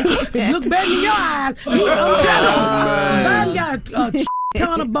 It look better than your eyes. I'm telling you, Biden got a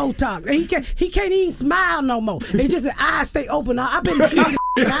ton of Botox. And he can't even smile no more. It's just his eyes stay open. I bet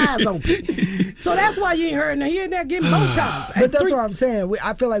his eyes open. So that's why you ain't heard nothing. He ain't there getting Botox. But that's what I'm saying.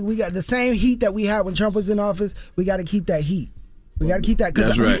 I feel like we got the same heat that we had when Trump was in office. We got to keep that heat. We got to keep that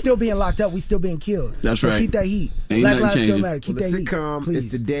because we still being locked up. We still being killed. That's right. Keep that heat. Ain't Black nothing lives still changing. matter. Keep that heat. The sitcom is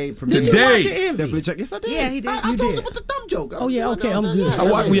today. Did you watch your Envy? Definitely check. Yes, I did. Yeah, he did. I told him about the thumb joke. Oh yeah, okay, I'm good.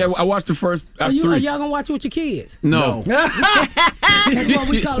 I watched the first Are 3. y'all gonna watch it with your kids? No. That's what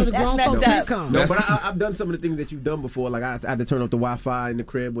we call it a grown folks sitcom. No, but I've done some of the things that you've done before. Like I had to turn off the Wi-Fi in the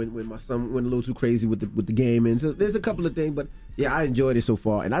crib when my son went a little too crazy with the gaming. So there's a couple of things, but yeah, I enjoyed it so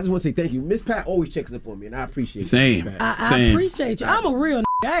far. And I just want to say thank you. Miss Pat always checks up on me, and I appreciate it. Same. I appreciate you. I'm a real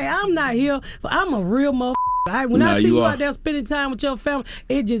hey, I'm not here. I'm a real motherfucker. When I see you out there spending time with your family,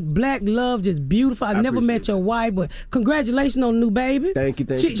 it just black love, just beautiful. I never met your wife, but congratulations on the new baby. Thank you.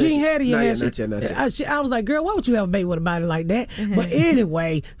 She ain't had it yet. Not yet. I was like, girl, why would you have a baby with a body like that? But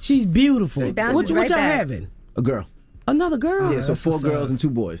anyway, she's beautiful. What y'all having? A girl. Another girl? Yeah, so 4 girls and 2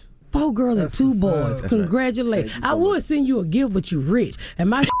 boys. 4 girls and 2 boys. Congratulations. Right. I would send you a gift, but you rich. And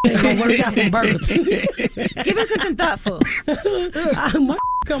my ain't gonna work out from Burger King. Give us something thoughtful. My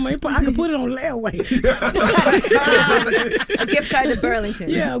come in, I can put it on layaway. A gift card to Burlington.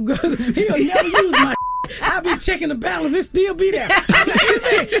 Yeah, he'll never use my I'll be checking the balance, it still be there.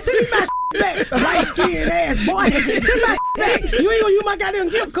 Send me my back, light skinned ass boy. Send my back. You ain't gonna use my goddamn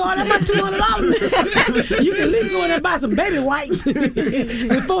gift card. That's my $200. You can at least go in there and buy some baby wipes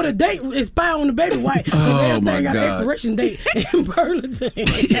before the date expire on the baby wipe. Oh my got an God. expiration date in Burlington.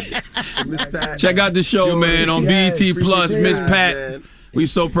 Check out the show, man, on BET Plus. Miss Pat. Man. We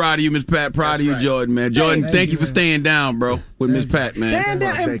so proud of you, Miss Pat. Proud of you, Jordan, man. Jordan, thank you for staying down, bro, with Miss Pat, man. Stand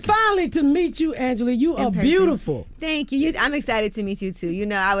down. And finally to meet you, Angela. You are beautiful. Thank you. I'm excited to meet you too. You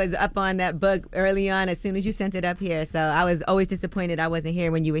know, I was up on that book early on as soon as you sent it up here. So I was always disappointed I wasn't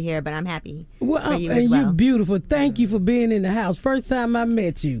here when you were here, but I'm happy for you as well. You're beautiful. Thank you for being in the house. First time I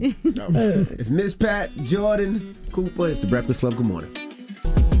met you. It's Miss Pat, Jordan, Cooper. It's the Breakfast Club. Good morning.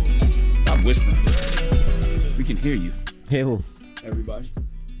 I'm whispering. We can hear you. Hey, who? Everybody.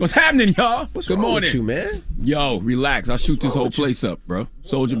 What's happening, y'all? Good wrong morning. with you, man? Yo, relax. I'll shoot this whole place up, bro.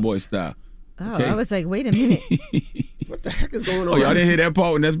 Soldier Boy style. Oh, Okay? I was like, wait a minute. What the heck is going on? Oh, y'all didn't hear that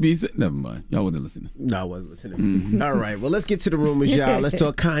part when that's being said? Never mind. Y'all wasn't listening. No, I wasn't listening. All right, well, let's get to the rumors, y'all. Let's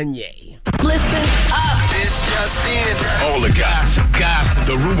talk Kanye. Listen up. This just in. All the gossip.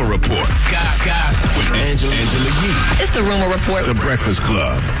 The Rumor Report. Gossip. With Angela Yee. It's the Rumor Report. The Breakfast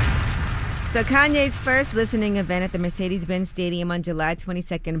Club. So Kanye's first listening event at the Mercedes-Benz Stadium on July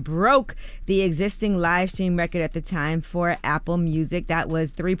 22nd broke the existing live stream record at the time for Apple Music. That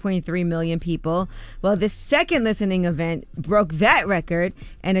was 3.3 million people. Well, this second listening event broke that record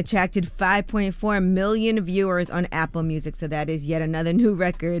and attracted 5.4 million viewers on Apple Music. So that is yet another new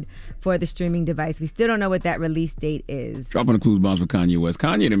record for the streaming device. We still don't know what that release date is. Dropping the clues bombs for Kanye West.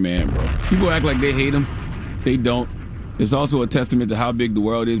 Kanye the man, bro. People act like they hate him. They don't. It's also a testament to how big the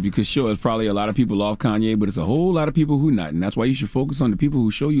world is because, sure, it's probably a lot of people off Kanye, but it's a whole lot of people who not. And that's why you should focus on the people who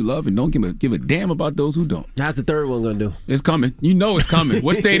show you love and don't give a damn about those who don't. How's the third one going to do? It's coming. You know it's coming.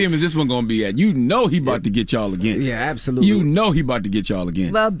 What stadium is this one going to be at? You know he about to get y'all again. Yeah, absolutely. You know he about to get y'all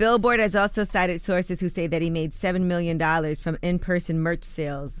again. Well, Billboard has also cited sources who say that he made $7 million from in-person merch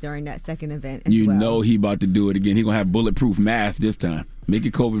sales during that second event as you well. know he about to do it again. He going to have bulletproof masks this time. Make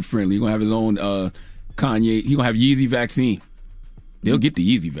it COVID friendly. He going to have his own Kanye. He going to have Yeezy vaccine. They'll get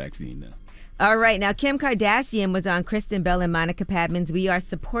the Yeezy vaccine now. All right. Now, Kim Kardashian was on Kristen Bell and Monica Padman's We Are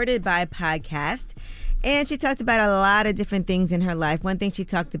Supported By podcast. And she talked about a lot of different things in her life. One thing she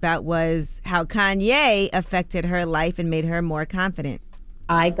talked about was how Kanye affected her life and made her more confident.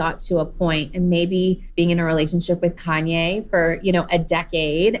 I got to a point, and maybe being in a relationship with Kanye for, a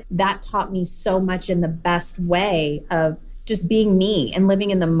decade, that taught me so much in the best way of just being me and living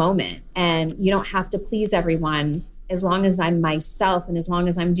in the moment. And you don't have to please everyone. As long as I'm myself and as long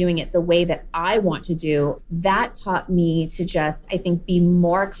as I'm doing it the way that I want to do, that taught me to just, I think, be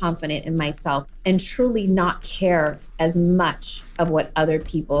more confident in myself and truly not care as much of what other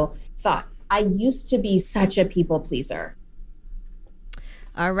people thought. I used to be such a people pleaser.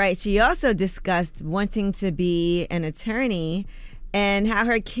 All right. She also discussed wanting to be an attorney and how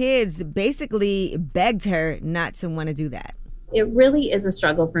her kids basically begged her not to want to do that. It really is a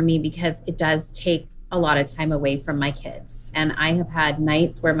struggle for me because it does take a lot of time away from my kids. And I have had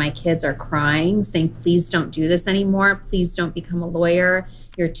nights where my kids are crying, saying, please don't do this anymore. Please don't become a lawyer.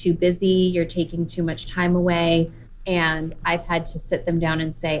 You're too busy. You're taking too much time away. And I've had to sit them down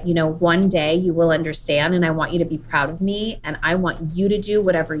and say, one day you will understand, and I want you to be proud of me. And I want you to do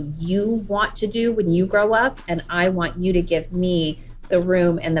whatever you want to do when you grow up. And I want you to give me the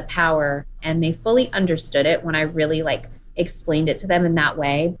room and the power. And they fully understood it when I really explained it to them in that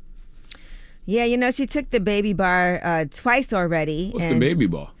way. Yeah, she took the baby bar twice already. What's the baby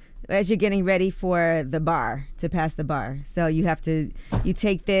bar? As you're getting ready for the bar, to pass the bar. So you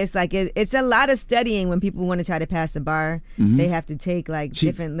take this, it's a lot of studying when people want to try to pass the bar. Mm-hmm. They have to take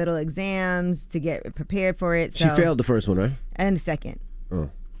different little exams to get prepared for it. So. She failed the first one, right? And the second. Oh.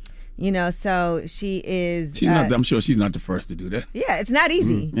 So she is... I'm sure she's not the first to do that. Yeah, it's not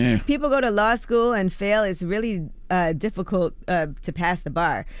easy. Yeah. People go to law school and fail. It's really difficult to pass the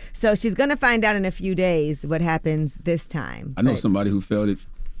bar. So she's going to find out in a few days what happens this time. I know somebody who failed it,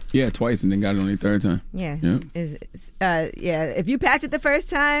 twice and then got it on the third time. Yeah. If you pass it the first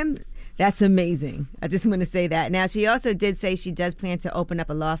time, that's amazing. I just want to say that. Now, she also did say she does plan to open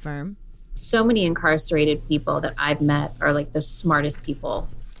up a law firm. So many incarcerated people that I've met are the smartest people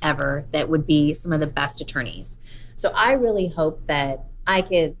ever that would be some of the best attorneys. So I really hope that I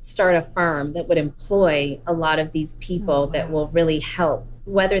could start a firm that would employ a lot of these people that will really help,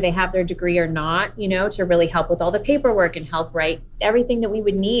 whether they have their degree or not, to really help with all the paperwork and help write everything that we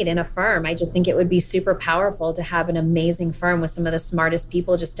would need in a firm. I just think it would be super powerful to have an amazing firm with some of the smartest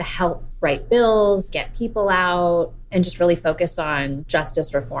people just to help write bills, get people out, and just really focus on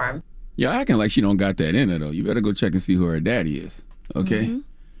justice reform. Yeah, acting like she don't got that in her, though. You better go check and see who her daddy is, okay? Mm-hmm.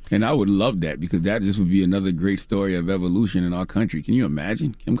 And I would love that because that just would be another great story of evolution in our country. Can you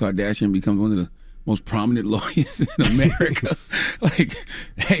imagine? Kim Kardashian becomes one of the most prominent lawyers in America.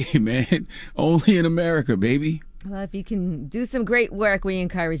 Hey, man, only in America, baby. Well, if you can do some great work, we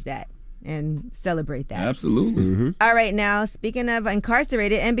encourage that and celebrate that. Absolutely. Mm-hmm. All right, now, speaking of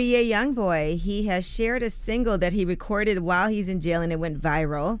incarcerated, NBA YoungBoy, he has shared a single that he recorded while he's in jail, and it went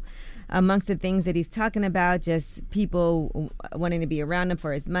viral. Amongst the things that he's talking about, just people wanting to be around him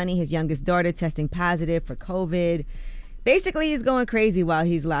for his money, his youngest daughter testing positive for COVID. Basically, he's going crazy while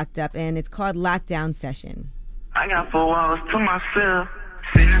he's locked up, and it's called Lockdown Session. I got 4 hours to myself.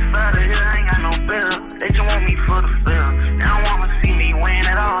 Sitting inside of here, I ain't got no bill. They just want me for the bill. They don't want to see me win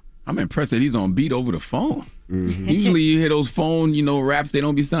at all. I'm impressed that he's on beat over the phone. Mm-hmm. Usually you hear those phone, raps, they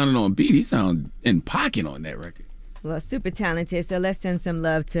don't be sounding on beat. He sound in pocket on that record. Well, super talented. So let's send some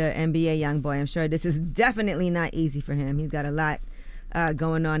love to NBA YoungBoy. I'm sure this is definitely not easy for him. He's got a lot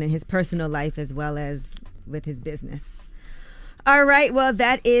going on in his personal life as well as with his business. All right. Well,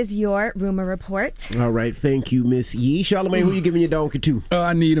 that is your rumor report. All right. Thank you, Miss Yee. Charlamagne, who you giving your donkey to?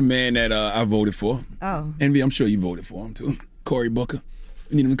 I need a man that I voted for. Oh. Envy, I'm sure you voted for him, too. Cory Booker.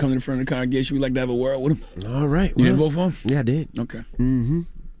 You need him to come to the front of the congregation. We like to have a word with him. All right. You did both of them? Yeah, I did. Okay. Mm-hmm.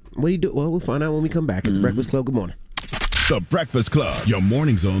 What do you do? Well, we'll find out when we come back. It's the Breakfast Club. Good morning. The Breakfast Club. Your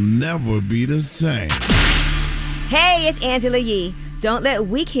mornings will never be the same. Hey, it's Angela Yee. Don't let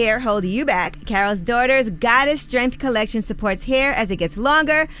weak hair hold you back. Carol's Daughter's Goddess Strength Collection supports hair as it gets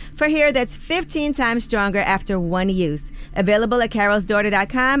longer for hair that's 15 times stronger after one use. Available at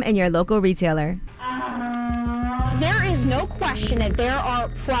carolsdaughter.com and your local retailer. There is no question that there are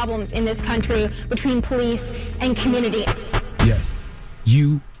problems in this country between police and community. Yes,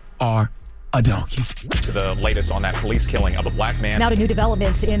 you are a donkey. To the latest on that police killing of a black man. Now to new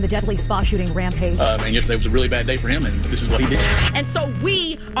developments in the deadly spa shooting rampage. And yesterday was a really bad day for him, and this is what he did. And so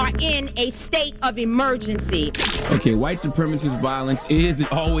we are in a state of emergency. Okay, white supremacist violence is,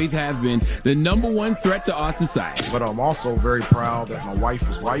 always has been, the number one threat to our society. But I'm also very proud that my wife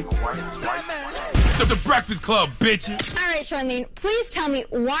is white. The Breakfast Club, bitches. All right, Charlene, please tell me,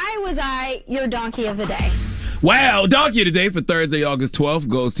 why was I your donkey of the day? Wow, donkey of the day for Thursday, August 12th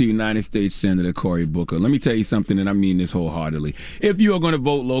goes to United States Senator Cory Booker. Let me tell you something, and I mean this wholeheartedly. If you are going to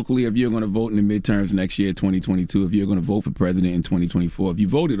vote locally, if you're going to vote in the midterms next year, 2022, if you're going to vote for president in 2024, if you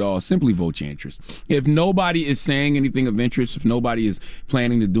vote at all, simply vote your interest. If nobody is saying anything of interest, if nobody is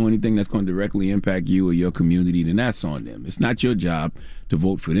planning to do anything that's going to directly impact you or your community, then that's on them. It's not your job to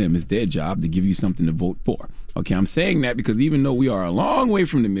vote for them. It's their job to give you something to vote for. Okay, I'm saying that because even though we are a long way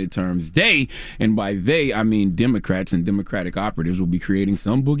from the midterms, they, and by they, I mean Democrats and Democratic operatives, will be creating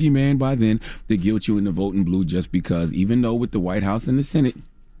some boogeyman by then to guilt you into voting blue just because, even though with the White House and the Senate,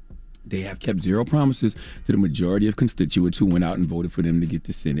 they have kept zero promises to the majority of constituents who went out and voted for them to get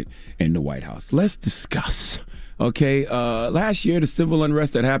the Senate and the White House. Let's discuss. Okay, last year, the civil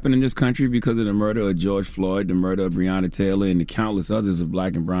unrest that happened in this country because of the murder of George Floyd, the murder of Breonna Taylor, and the countless others of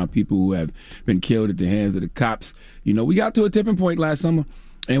black and brown people who have been killed at the hands of the cops. You know, we got to a tipping point last summer.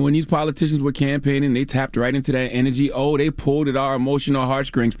 And when these politicians were campaigning, they tapped right into that energy. Oh, they pulled at our emotional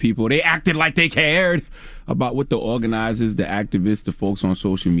heartstrings, people. They acted like they cared about what the organizers, the activists, the folks on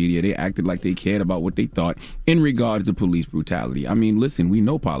social media, they acted like they cared about what they thought in regards to police brutality. I mean, listen, we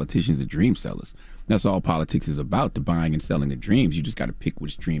know politicians are dream sellers. That's all politics is about, the buying and selling of dreams. You just got to pick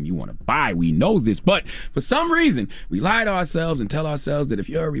which dream you want to buy. We know this. But for some reason, we lie to ourselves and tell ourselves that if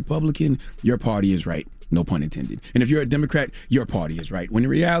you're a Republican, your party is right. No pun intended. And if you're a Democrat, your party is right. When the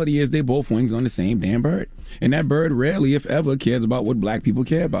reality is they both wings on the same damn bird. And that bird rarely, if ever, cares about what black people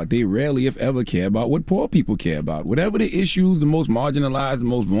care about. They rarely, if ever, care about what poor people care about. Whatever the issues the most marginalized, the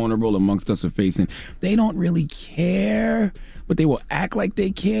most vulnerable amongst us are facing, they don't really care. But they will act like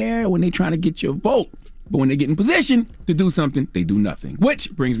they care when they're trying to get your vote. But when they get in position to do something, they do nothing.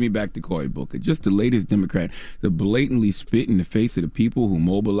 Which brings me back to Cory Booker, just the latest Democrat to blatantly spit in the face of the people who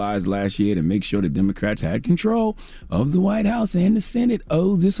mobilized last year to make sure the Democrats had control of the White House and the Senate.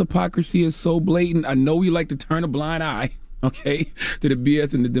 Oh, this hypocrisy is so blatant. I know we like to turn a blind eye, okay, to the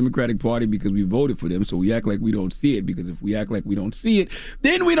BS in the Democratic Party because we voted for them, so we act like we don't see it, because if we act like we don't see it,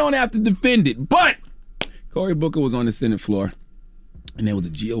 then we don't have to defend it. But Cory Booker was on the Senate floor, and there was a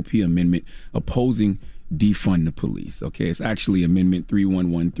GOP amendment opposing defund the police. Okay, it's actually Amendment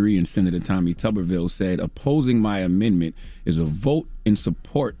 3113, and Senator Tommy Tuberville said, opposing my amendment is a vote in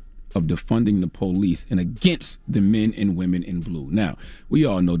support of defunding the police and against the men and women in blue. Now, we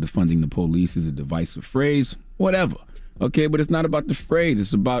all know defunding the police is a divisive phrase, whatever. Okay, but it's not about the phrase.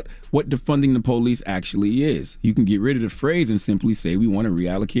 It's about what defunding the police actually is. You can get rid of the phrase and simply say we want to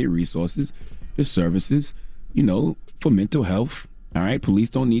reallocate resources to services, you know, for mental health. All right, police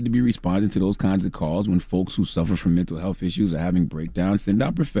don't need to be responding to those kinds of calls when folks who suffer from mental health issues are having breakdowns. Send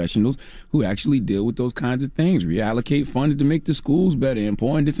out professionals who actually deal with those kinds of things. Reallocate funds to make the schools better in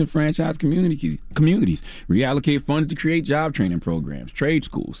poor and disenfranchised communities. Reallocate funds to create job training programs, trade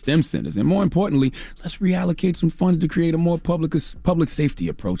schools, STEM centers, and more importantly, let's reallocate some funds to create a more public safety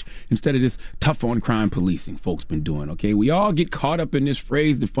approach instead of this tough on crime policing folks been doing. Okay, we all get caught up in this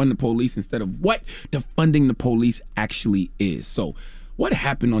phrase, defund the police, instead of what defunding the police actually is. So what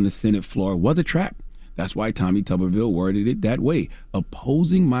happened on the Senate floor was a trap. That's why Tommy Tuberville worded it that way.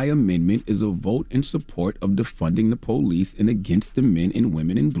 Opposing my amendment is a vote in support of defunding the police and against the men and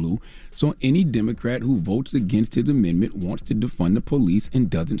women in blue. So any Democrat who votes against his amendment wants to defund the police and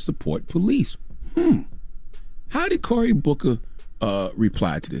doesn't support police. How did Cory Booker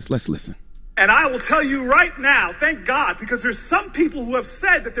reply to this? Let's listen. And I will tell you right now, thank God, because there's some people who have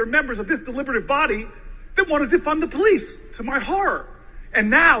said that they're members of this deliberative body that want to defund the police, to my horror. And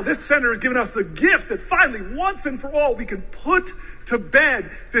now this senator has given us the gift that finally, once and for all, we can put to bed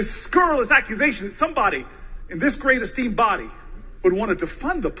this scurrilous accusation that somebody in this great esteemed body would want to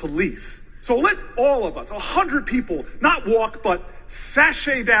defund the police. So let all of us, 100 people, not walk, but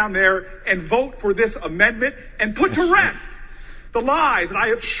sashay down there and vote for this amendment and put to rest the lies. And I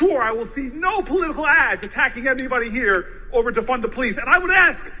am sure I will see no political ads attacking anybody here over defund the police. And I would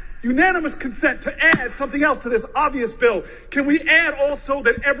ask unanimous consent to add something else to this obvious bill. Can we add also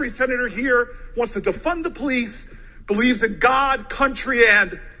that every senator here wants to defund the police, believes in God, country,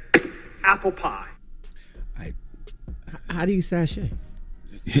 and apple pie? How do you sashay?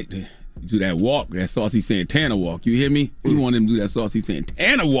 Do that walk, that Saucy Santana walk. You hear me? You want him to do that Saucy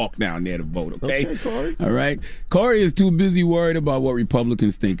Santana walk down there to vote, okay? Okay, Corey. All right? Corey is too busy worried about what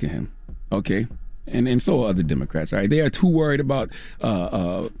Republicans think of him, okay? And so are other Democrats, all right? They are too worried about,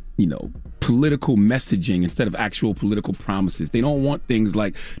 political messaging instead of actual political promises. They don't want things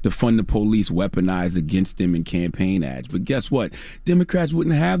like defund the police weaponized against them in campaign ads. But guess what? Democrats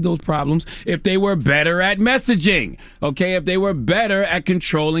wouldn't have those problems if they were better at messaging, okay? If they were better at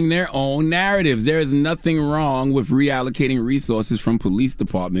controlling their own narratives. There is nothing wrong with reallocating resources from police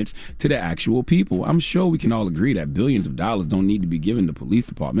departments to the actual people. I'm sure we can all agree that billions of dollars don't need to be given to police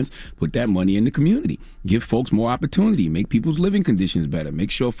departments. Put that money in the community. Give folks more opportunity. Make people's living conditions better. Make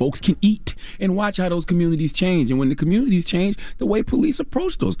sure folks can eat. And watch how those communities change. And when the communities change, the way police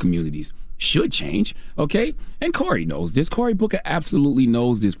approach those communities should change, okay? And Cory knows this. Cory Booker absolutely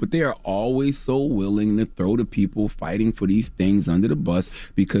knows this, but they are always so willing to throw the people fighting for these things under the bus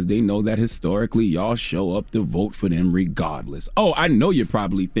because they know that historically y'all show up to vote for them regardless. Oh, I know you're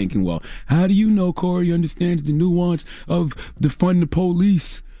probably thinking, well, how do you know Cory understands the nuance of defund the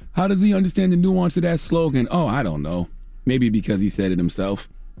police? How does he understand the nuance of that slogan? Oh, I don't know. Maybe because he said it himself.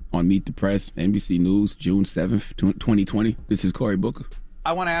 On Meet the Press, NBC News, June 7th, 2020. This is Cory Booker.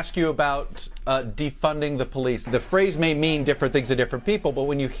 I want to ask you about defunding the police. The phrase may mean different things to different people, but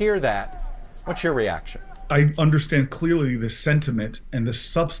when you hear that, what's your reaction? I understand clearly the sentiment and the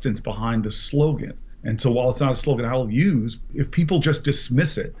substance behind the slogan. And so while it's not a slogan I'll use, if people just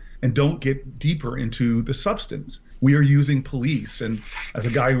dismiss it and don't get deeper into the substance, we are using police. And as a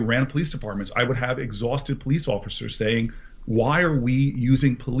guy who ran police departments, I would have exhausted police officers saying, why are we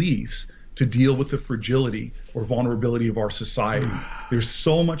using police to deal with the fragility or vulnerability of our society? There's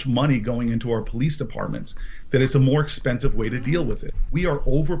so much money going into our police departments that it's a more expensive way to deal with it. We are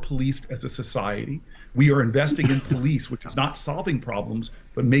over-policed as a society. We are investing in police, which is not solving problems,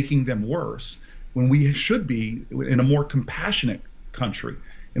 but making them worse, when we should be in a more compassionate country,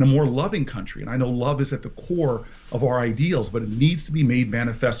 in a more loving country. And I know love is at the core of our ideals, but it needs to be made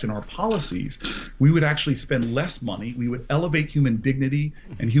manifest in our policies. We would actually spend less money. We would elevate human dignity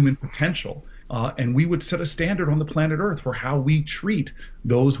and human potential. And we would set a standard on the planet Earth for how we treat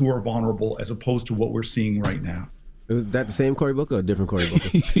those who are vulnerable as opposed to what we're seeing right now. Is that the same Cory Booker or a different Cory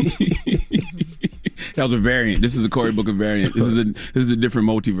Booker? That was a variant. This is a Cory Booker variant. This is a different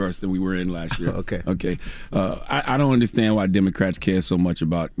multiverse than we were in last year. Okay. I don't understand why Democrats care so much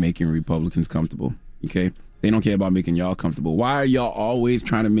about making Republicans comfortable. Okay. They don't care about making y'all comfortable. Why are y'all always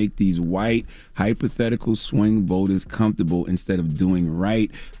trying to make these white, hypothetical swing voters comfortable instead of doing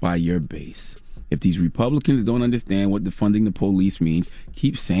right by your base? If these Republicans don't understand what defunding the police means,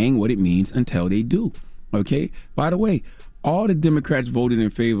 keep saying what it means until they do. Okay? By the way, all the Democrats voted in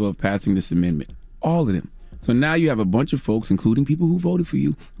favor of passing this amendment. All of them. So now you have a bunch of folks, including people who voted for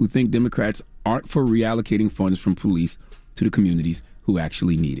you, who think Democrats aren't for reallocating funds from police to the communities who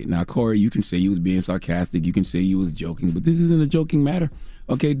actually need it. Now, Cory, you can say you was being sarcastic. You can say you was joking, but this isn't a joking matter.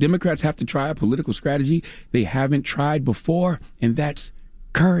 Okay? Democrats have to try a political strategy they haven't tried before, and that's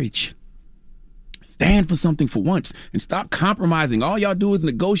courage. Stand for something for once and stop compromising. All y'all do is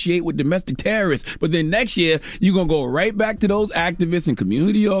negotiate with domestic terrorists. But then next year, you're going to go right back to those activists and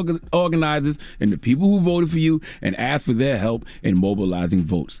community organizers and the people who voted for you and ask for their help in mobilizing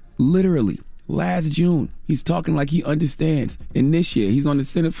votes. Literally. Last June, he's talking like he understands. And this year, he's on the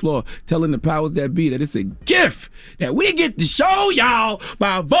Senate floor telling the powers that be that it's a gift that we get to show y'all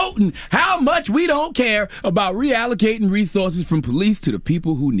by voting how much we don't care about reallocating resources from police to the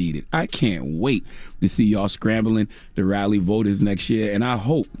people who need it. I can't wait to see y'all scrambling to rally voters next year. And I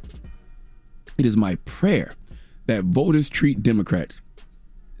hope, it is my prayer, that voters treat Democrats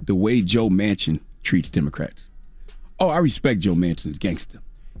the way Joe Manchin treats Democrats. Oh, I respect Joe Manchin's gangster.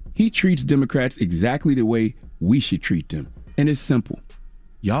 He treats Democrats exactly the way we should treat them. And it's simple.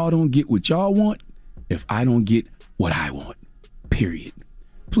 Y'all don't get what y'all want if I don't get what I want. Period.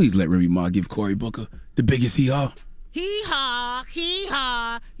 Please let Remy Ma give Cory Booker the biggest hee-haw. Hee-haw,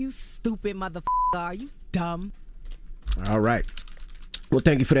 hee-haw. You stupid motherfucker. Are you dumb? All right. Well,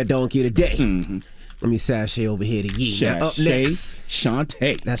 thank you for that donkey today. Mm-hmm. Let me sashay over here to Yee. Now, up next,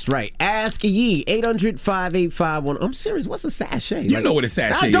 Shantae. That's right. Ask Yee. 800-5851. I'm serious. What's a sashay? You know what a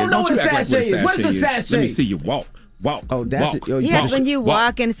sashay is. I don't know what a sashay is. What's a sashay? Let me see you walk. walk. Oh, that's walk, it. Yeah, it's when you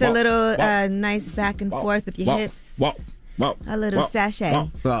walk and it's a walk, little walk, nice back and forth with your walk, hips. walk, walk, a little walk, sachet.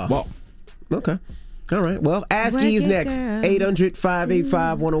 walk. Okay. All right. Well, Ask Ye is next.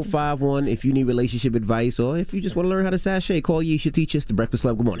 800-585-1051. If you need relationship advice or if you just want to learn how to sashay, call Ye. She'll teach us. The Breakfast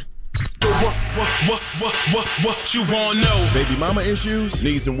Club. Good morning. What you want to know? Baby mama issues?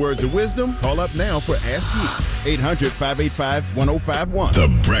 Need some words of wisdom? Call up now for Ask Ye. 800-585-1051. The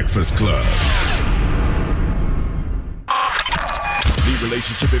Breakfast Club. Need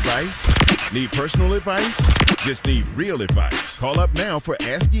relationship advice? Need personal advice? Just need real advice? Call up now for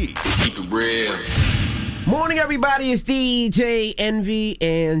Ask Ye. Keep it real. Morning, everybody. It's DJ Envy,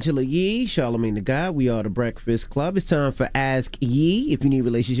 Angela Yee, Charlamagne the God. We are the Breakfast Club. It's time for Ask Ye. If you need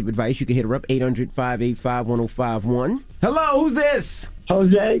relationship advice, you can hit her up, 800-585-1051. Hello, who's this?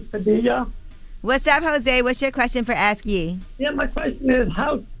 Jose Padilla. What's up, Jose? What's your question for Ask Ye? Yeah, my question is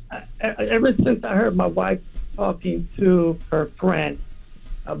how, ever since I heard my wife talking to her friend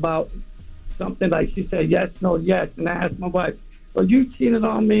about something like she said yes, no, yes, and I asked my wife, well, you cheated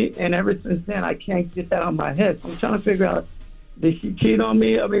on me, and ever since then, I can't get that out of my head. So I'm trying to figure out, did she cheat on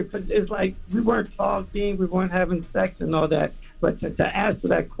me? I mean, it's like we weren't talking, we weren't having sex and all that. But to ask her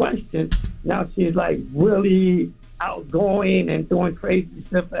that question, now she's like really outgoing and doing crazy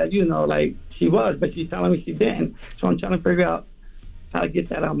stuff that, like she was, but she's telling me she didn't. So I'm trying to figure out how to get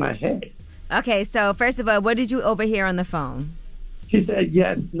that out of my head. Okay, so first of all, what did you overhear on the phone? She said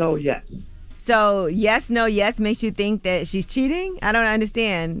yes, no, yes. So yes, no, yes makes you think that she's cheating? I don't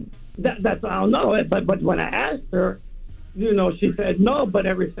understand. That's I don't know. But when I asked her, she said no. But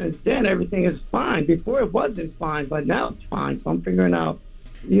ever since then, everything is fine. Before it wasn't fine, but now it's fine. So I'm figuring out,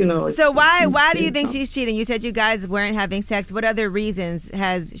 So why do you think she's cheating? You said you guys weren't having sex. What other reasons?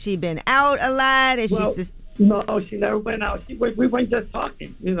 Has she been out a lot? No, she never went out. We weren't just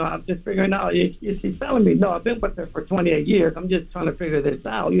talking. I'm just figuring out. She's telling me, no, I've been with her for 28 years. I'm just trying to figure this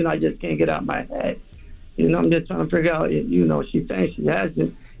out. I just can't get out of my head. I'm just trying to figure out, she's saying she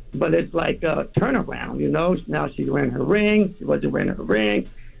hasn't, but it's like a turnaround, Now she's wearing her ring. She wasn't wearing her ring.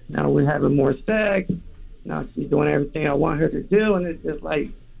 Now we're having more sex. Now she's doing everything I want her to do, and it's just like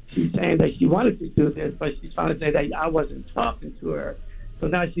she's saying that she wanted to do this, but she's trying to say that I wasn't talking to her. So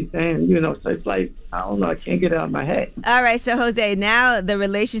now she's saying, so it's like, I don't know, I can't get it out of my head. All right, so Jose, now the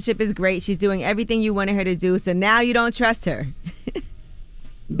relationship is great. She's doing everything you wanted her to do, so now you don't trust her.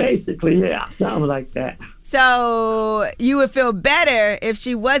 Basically, yeah, something like that. So you would feel better if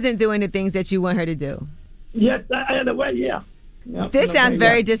she wasn't doing the things that you want her to do? Yes, in a way, yeah. Yep, this sounds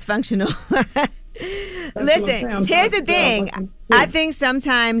very dysfunctional. Listen, here's the thing. I think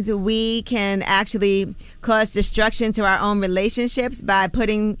sometimes we can actually cause destruction to our own relationships by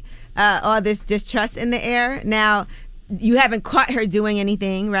putting all this distrust in the air. Now, you haven't caught her doing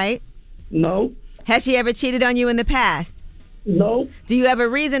anything, right? No. Has she ever cheated on you in the past? No. Do you have a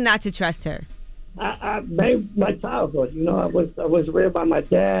reason not to trust her? I made my childhood. I was reared by my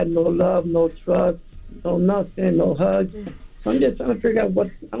dad. No love, no trust, no nothing, no hugs. I'm just trying to figure out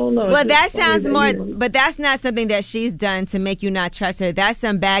I don't know. Well, that sounds more, but that's not something that she's done to make you not trust her. That's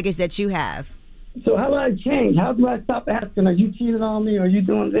some baggage that you have. So how do I change? How do I stop asking, are you cheating on me? Are you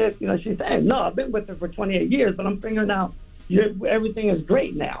doing this? She's saying, no, I've been with her for 28 years, but I'm figuring out everything is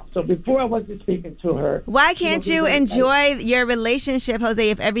great now. So before I wasn't speaking to her. Why can't you enjoy your relationship,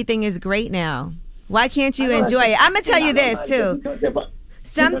 Jose, if everything is great now? Why can't you enjoy it? I'm going to tell you this, too. Because it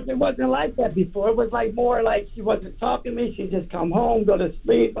wasn't like that before. It was like more like she wasn't talking to me. She'd just come home, go to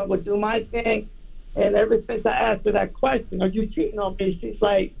sleep. I would do my thing. And ever since I asked her that question, are you cheating on me? She's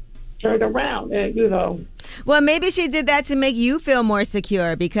like, turned around and, Well, maybe she did that to make you feel more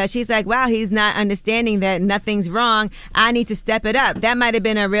secure because she's like, wow, he's not understanding that nothing's wrong. I need to step it up. That might have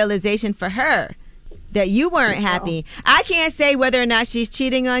been a realization for her. That you weren't happy. I can't say whether or not she's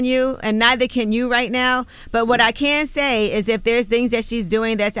cheating on you, and neither can you right now. But what I can say is if there's things that she's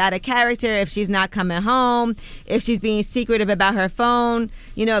doing that's out of character, if she's not coming home, if she's being secretive about her phone,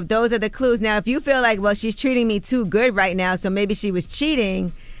 if those are the clues. Now, if you feel like, well, she's treating me too good right now, so maybe she was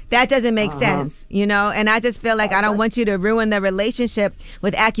cheating, that doesn't make sense, And I just feel like I don't want you to ruin the relationship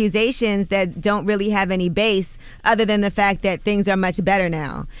with accusations that don't really have any base other than the fact that things are much better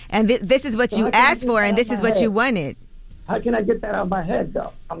now. And this is what you asked for, and this is what you wanted. How can I get that out of my head,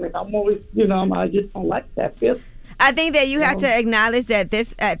 though? I mean, I'm always, I just don't like that feel. I think that you have to acknowledge that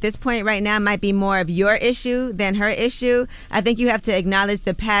this, at this point right now, might be more of your issue than her issue. I think you have to acknowledge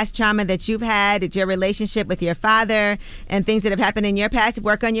the past trauma that you've had, your relationship with your father, and things that have happened in your past.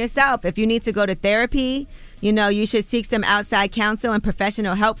 Work on yourself. If you need to go to therapy you should seek some outside counsel and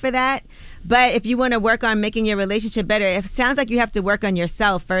professional help for that. But if you want to work on making your relationship better, it sounds like you have to work on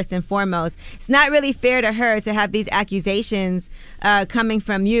yourself first and foremost. It's not really fair to her to have these accusations coming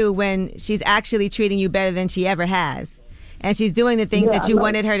from you when she's actually treating you better than she ever has. And she's doing the things that you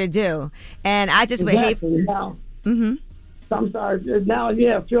wanted her to do. And I just would hate... Mm-hmm. I'm sorry. Now,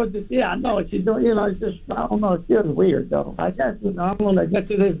 it feels just, I know what she's doing. It's just, I don't know. It feels weird, though. I guess, I don't know. I guess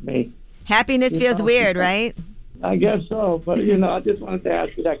it is me. Happiness feels weird, right? I guess so, but I just wanted to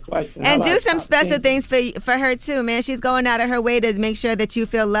ask you that question. And do some special things for her too, man. She's going out of her way to make sure that you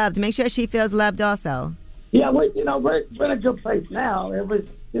feel loved. Make sure she feels loved also. Yeah, we're in a good place now. It was,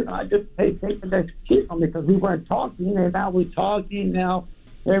 I just taking that shit on me because we weren't talking, and now we're talking. Now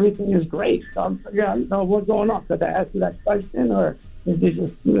everything is great. So I'm figuring, what's going on? Could I ask you that question, or is it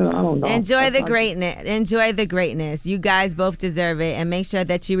just, I don't know. Enjoy the greatness. Enjoy the greatness. You guys both deserve it, and make sure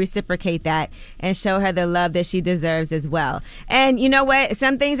that you reciprocate that and show her the love that she deserves as well. And you know what?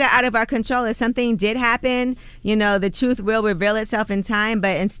 Some things are out of our control. If something did happen, the truth will reveal itself in time.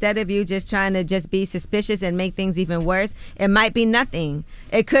 But instead of you just trying to just be suspicious and make things even worse, it might be nothing.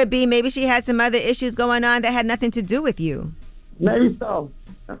 It could be maybe she had some other issues going on that had nothing to do with you. Maybe so.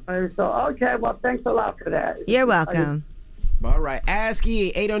 Okay, well, thanks a lot for that. You're welcome. All right, Ask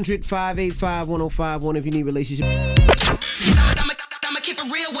Ye, 800-585-1051 if you need relationship.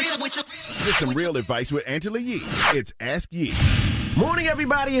 Get some real advice with Angela Yee. It's Ask Ye. Morning,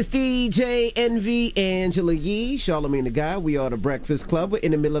 everybody. It's DJ Envy, Angela Yee, Charlamagne the Guy. We are the Breakfast Club. We're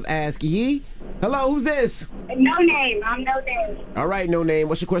in the middle of Ask Ye. Hello, who's this? No name. I'm No Name. All right, No Name.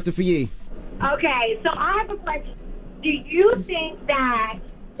 What's your question for Yee? Okay, so I have a question. Do you think that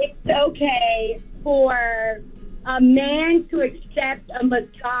it's okay for a man to accept a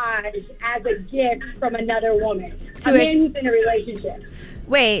massage as a gift from another woman? A man who's in a relationship.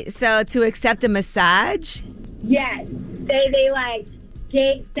 Wait, so to accept a massage? Yes. They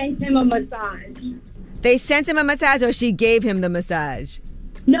sent him a massage. They sent him a massage, or she gave him the massage?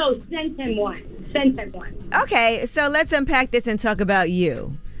 No, sent him one. Okay, so let's unpack this and talk about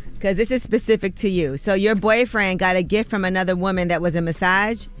you, because this is specific to you. So your boyfriend got a gift from another woman that was a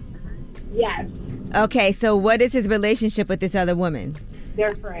massage? Yes. Okay, so what is his relationship with this other woman?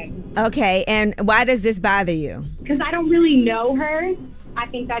 They're friends. Okay, and why does this bother you? Because I don't really know her. I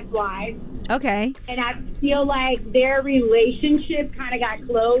think that's why. Okay. And I feel like their relationship kind of got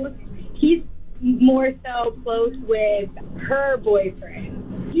close. He's more so close with her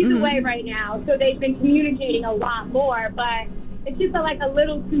boyfriend. He's away right now, so they've been communicating a lot more, but it's just a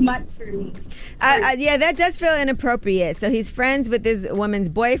little too much for me. Yeah, that does feel inappropriate. So he's friends with this woman's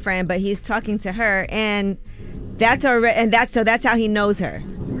boyfriend, but he's talking to her, and that's how he knows her.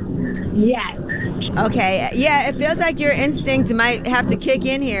 Yes. Okay. Yeah, it feels like your instinct might have to kick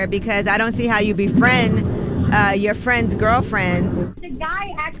in here, because I don't see how you befriend your friend's girlfriend. The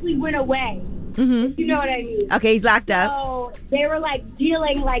guy actually went away. Mm-hmm. You know what I mean? Okay, he's locked up. So they were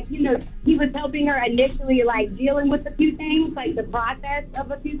dealing, he was helping her initially, dealing with a few things, the process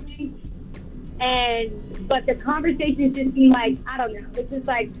of a few things. But the conversations just seem I don't know. It's just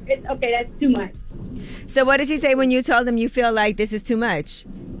it's okay, that's too much. So what does he say when you told him you feel like this is too much?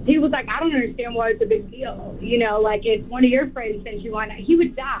 He was like, I don't understand why it's a big deal. If one of your friends sent you on, he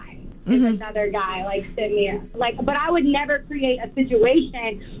would die. If another guy sent me but I would never create a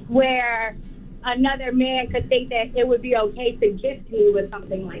situation where another man could think that it would be okay to gift me with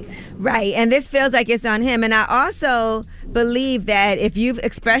something like that. Right, and this feels like it's on him. And I also believe that if you've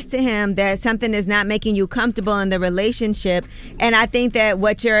expressed to him that something is not making you comfortable in the relationship, and I think that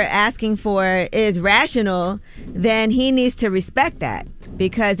what you're asking for is rational, then he needs to respect that,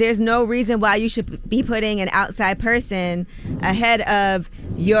 because there's no reason why you should be putting an outside person ahead of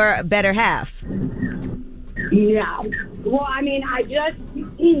your better half. Yeah. Well, I mean, I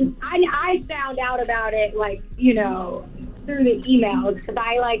found out about it, through the emails, because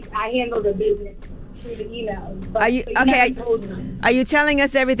I handle the business through the emails. But Are you telling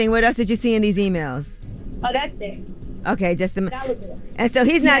us everything? What else did you see in these emails? Oh, that's it. Okay, just the. That was it. And so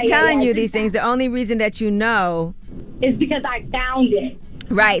he's not telling you these things. The only reason that you know is because I found it.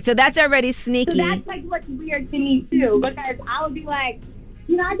 Right. So that's already sneaky. So that's what's weird to me too, because I would be I'd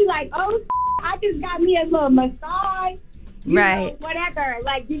be oh, I just got me a little massage. Right. Whatever.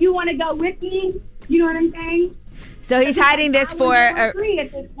 Do you want to go with me? You know what I'm saying? So he's hiding this for free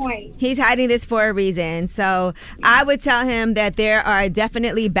at this point. He's hiding this for a reason. So I would tell him that there are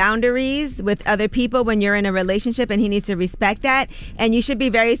definitely boundaries with other people when you're in a relationship, and he needs to respect that. And you should be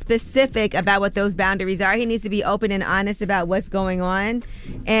very specific about what those boundaries are. He needs to be open and honest about what's going on.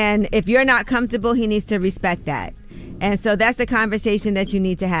 And if you're not comfortable, he needs to respect that. And so that's the conversation that you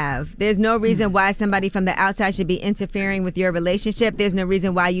need to have. There's no reason why somebody from the outside should be interfering with your relationship. There's no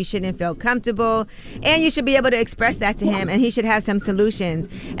reason why you shouldn't feel comfortable. And you should be able to express that to him, and he should have some solutions.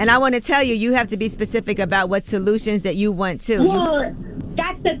 And I want to tell you, you have to be specific about what solutions that you want too. Well,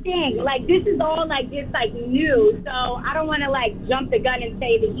 that's the thing. Like, this is all, like, just, like, new. So I don't want to, like, jump the gun and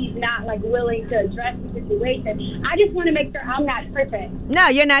say that he's not, like, willing to address the situation. I just want to make sure I'm not tripping. No,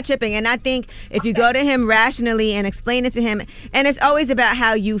 you're not tripping. And I think if you go to him rationally and explain it to him, and it's always about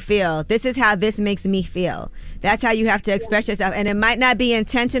how you feel. This is how this makes me feel. That's how you have to express yourself. And it might not be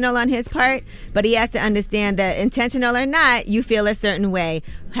intentional on his part, but he has to understand that intentional or not, you feel a certain way.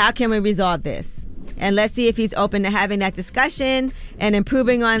 How can we resolve this? And let's see if he's open to having that discussion and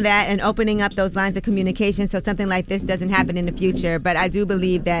improving on that and opening up those lines of communication so something like this doesn't happen in the future. But I do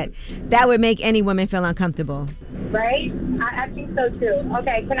believe that that would make any woman feel uncomfortable. Right? I think so too.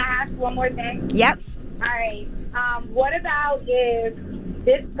 Okay, can I ask one more thing? Yep. All right. What about if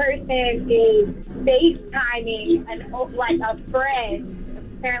this person is FaceTiming like a friend?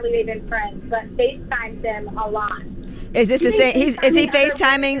 Apparently they've been friends, but FaceTimes them a lot. Is this the same? Is he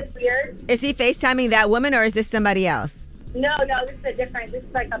FaceTiming? Is he FaceTiming that woman, or is this somebody else? No, this is this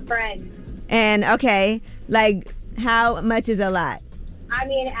is like a friend. And okay, like how much is a lot? I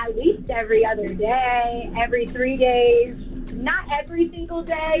mean, at least every other day, every 3 days. Not every single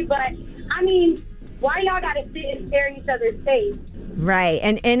day, but I mean, why y'all gotta sit and stare in each other's face? Right.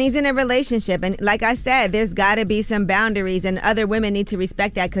 And he's in a relationship. And like I said, there's got to be some boundaries, and other women need to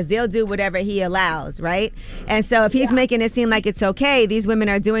respect that because they'll do whatever he allows, right? And so if he's making it seem like it's okay, these women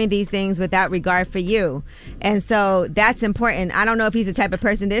are doing these things without regard for you. And so that's important. I don't know if he's the type of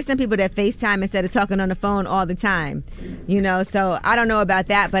person. There's some people that FaceTime instead of talking on the phone all the time, so I don't know about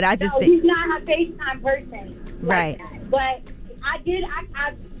that, but I just think. He's not a FaceTime person. Right. That. But I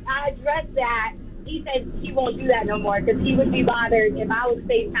addressed that. He said he won't do that no more because he would be bothered if I was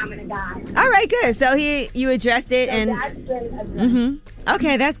FaceTiming a guy. All right, good. So you addressed it, and that's been addressed.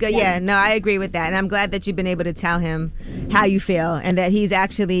 Okay, that's good. Yeah, no, I agree with that, and I'm glad that you've been able to tell him how you feel and that he's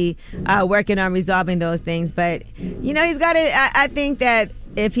actually working on resolving those things. But he's got to. I think that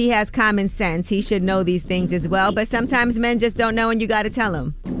if he has common sense, he should know these things as well. But sometimes men just don't know, and you got to tell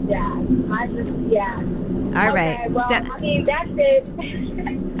them. Yeah. All right. Well, I mean, that's it.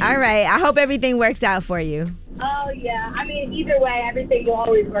 All right. I hope everything works out for you. Oh, yeah. I mean, either way, everything will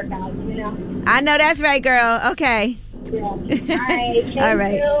always work out, I know that's right, girl. Okay. Yeah. All right. All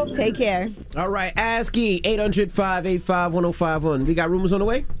right. Take care. All right. ASCII, 800-585-1051. We got rumors on the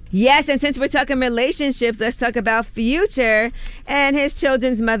way? Yes, and since we're talking relationships, let's talk about Future and his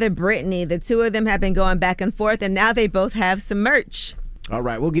children's mother, Brittany. The two of them have been going back and forth, and now they both have some merch. All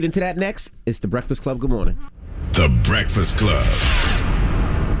right. We'll get into that next. It's The Breakfast Club. Good morning. The Breakfast Club.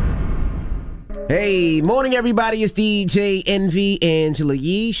 Hey, morning everybody. It's DJ Envy, Angela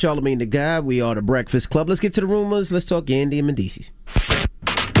Yee, Charlamagne the God. We are The Breakfast Club. Let's get to the rumors. Let's talk Andy and Mendeece's.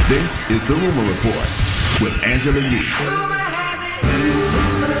 This is the Rumor Report with Angela Yee on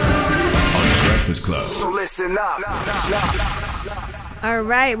The Breakfast Club. So listen up. All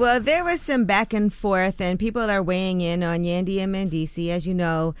right. Well, there was some back and forth, and people are weighing in on Yandy and Mendeece. As you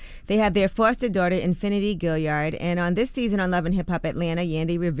know, they have their foster daughter, Infinity Gilliard. And on this season on Love and Hip Hop Atlanta,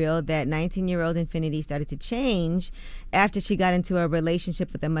 Yandy revealed that 19-year-old Infinity started to change after she got into a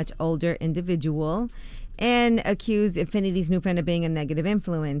relationship with a much older individual, and accused Infinity's new friend of being a negative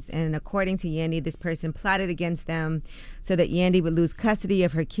influence. And according to Yandy, this person plotted against them so that Yandy would lose custody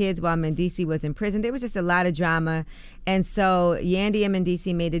of her kids while Mendeece was in prison. There was just a lot of drama. And so Yandy and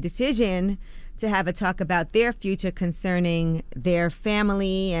Mendeece made a decision to have a talk about their future concerning their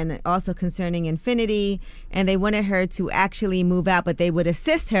family and also concerning Infinity. And they wanted her to actually move out, but they would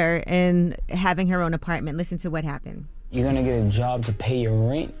assist her in having her own apartment. Listen to what happened. You're gonna get a job to pay your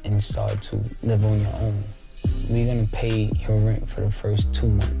rent and start to live on your own. We're gonna pay your rent for the first 2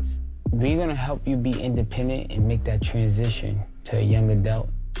 months. We're gonna help you be independent and make that transition to a young adult.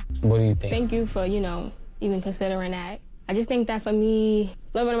 What do you think? Thank you for, even considering that. I just think that for me,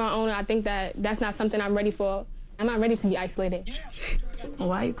 living on my own, I think that that's not something I'm ready for. I'm not ready to be isolated.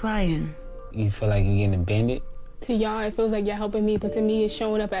 Why are you crying? You feel like you're getting abandoned? To y'all, it feels like you're helping me, but to me, it's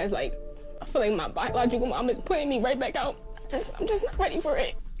showing up as I feel like my biological mom is putting me right back out. I'm just not ready for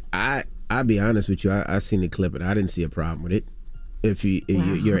it. I'll be honest with you. I seen the clip and I didn't see a problem with it. If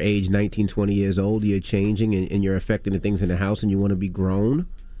you're age 19, 20 years old, you're changing and you're affecting the things in the house and you want to be grown.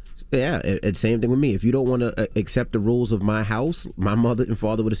 Yeah, it's same thing with me. If you don't want to accept the rules of my house, my mother and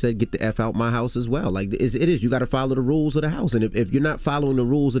father would have said, get the F out my house as well. Like it is, you got to follow the rules of the house. And if you're not following the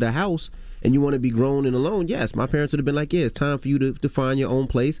rules of the house and you want to be grown and alone, yes, my parents would have been like, yeah, it's time for you to find your own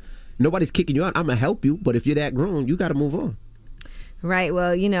place. Nobody's kicking you out. I'm going to help you. But if you're that grown, you got to move on. Right.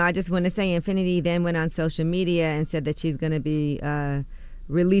 Well, I just want to say Infinity then went on social media and said that she's going to be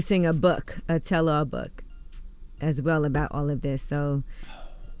releasing a book, a tell-all book, as well about all of this. So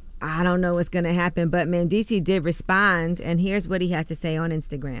I don't know what's going to happen. But Mendici did respond, and here's what he had to say on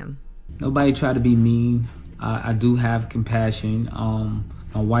Instagram. Nobody try to be mean. I do have compassion.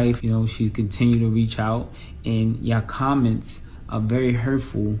 My wife, she continued to reach out, and y'all comments are very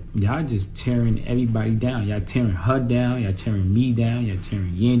hurtful. Y'all just tearing everybody down. Y'all tearing her down. Y'all tearing me down. Y'all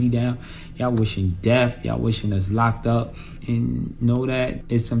tearing Yandy down. Y'all wishing death. Y'all wishing us locked up. And know that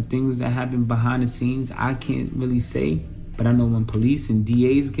it's some things that happen behind the scenes I can't really say. But I know when police and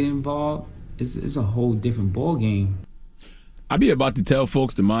DAs get involved, it's a whole different ball game. I be about to tell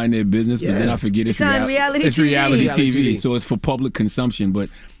folks to mind their business, but then I forget it's on reality It's TV. reality TV, so it's for public consumption. But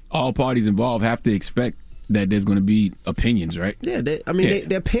all parties involved have to expect that there's going to be opinions, right? Yeah,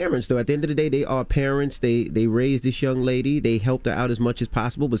 they're parents, though. At the end of the day, they are parents. They raised this young lady. They helped her out as much as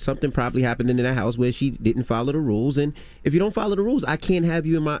possible, but something probably happened in that house where she didn't follow the rules. And if you don't follow the rules, I can't have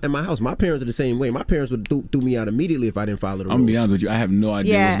you in my house. My parents are the same way. My parents would throw me out immediately if I didn't follow the rules. I'm going to be honest with you. I have no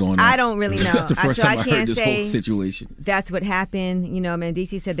idea what's going on. I don't really know. That's the first time I can't heard this say whole situation. That's what happened.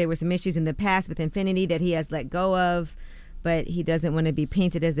 Mendici said there were some issues in the past with Infinity that he has let go of, but he doesn't want to be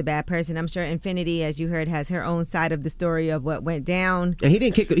painted as the bad person. I'm sure Infinity, as you heard, has her own side of the story of what went down. And he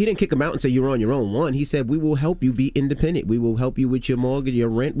didn't kick him out and say you're on your own. One, he said we will help you be independent. We will help you with your mortgage, your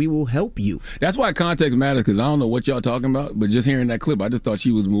rent. We will help you. That's why context matters, because I don't know what y'all talking about, but just hearing that clip, I just thought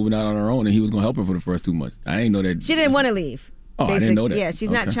she was moving out on her own and he was going to help her for the first 2 months. I didn't know that. She didn't want to leave. Oh, I didn't know that. Yeah, she's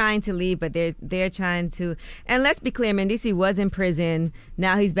not trying to leave, but they're trying to. And let's be clear, Mendici was in prison.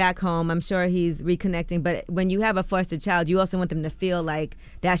 Now he's back home. I'm sure he's reconnecting. But when you have a foster child, you also want them to feel like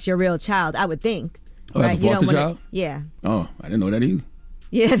that's your real child, I would think. Oh, that's a foster child? Yeah. Oh, I didn't know that either.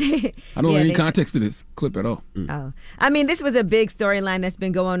 Yeah. I don't know any context to this clip at all. Oh. I mean, this was a big storyline that's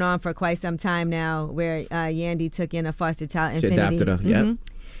been going on for quite some time now, where Yandy took in a foster child, Infinity. She adopted her, yeah.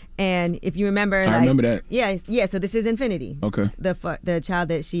 And if you remember, I remember that. Yeah. So this is Infinity. Okay. The child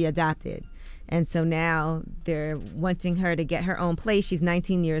that she adopted, and so now they're wanting her to get her own place. She's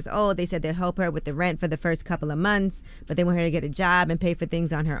 19 years old. They said they'll help her with the rent for the first couple of months, but they want her to get a job and pay for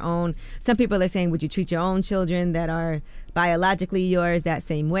things on her own. Some people are saying, would you treat your own children that are biologically yours that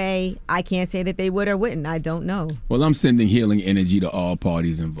same way? I can't say that they would or wouldn't. I don't know. Well, I'm sending healing energy to all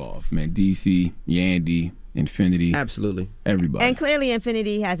parties involved. Man, DC, Yandy, Infinity. Absolutely. Everybody. And clearly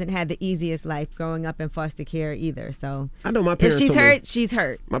Infinity hasn't had the easiest life growing up in foster care either. So I know my parents. If she's hurt, she's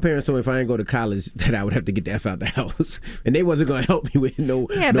hurt. My parents told me if I didn't go to college that I would have to get the F out the house. And they wasn't going to help me with no.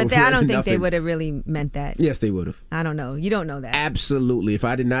 Yeah, no but I don't think nothing. they would have really meant that. Yes, they would have. I don't know. You don't know that. Absolutely. If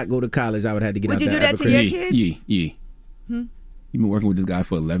I did not go to college, I would have to get Would out you the do that to your kids? Yeah. You've been working with this guy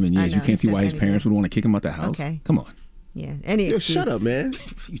for 11 years. You can't see why his parents would want to kick him out the house? Okay. Come on. Yeah, any excuse. Shut up, man.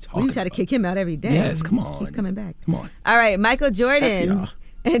 We try to kick him out every day. Yes, come on. He's coming back. Come on. All right, Michael Jordan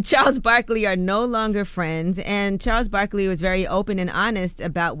and Charles Barkley are no longer friends, and Charles Barkley was very open and honest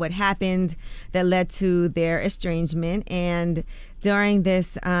about what happened that led to their estrangement. And during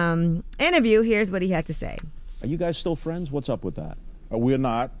this interview, here's what he had to say. Are you guys still friends? What's up with that? We're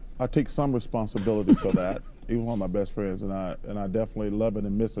not. I take some responsibility for that. He was one of my best friends, and I definitely love him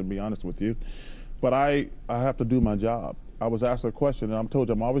and miss him, to be honest with you. But I have to do my job. I was asked a question, and I'm told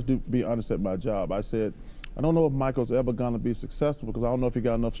you I'm always be honest at my job. I said, I don't know if Michael's ever going to be successful because I don't know if he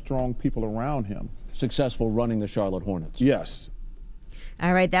got enough strong people around him. Successful running the Charlotte Hornets? Yes.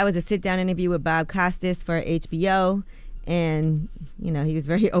 All right, that was a sit-down interview with Bob Costas for HBO. And, he was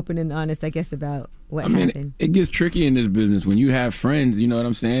very open and honest, I guess, about what happened. It gets tricky in this business. When you have friends, you know what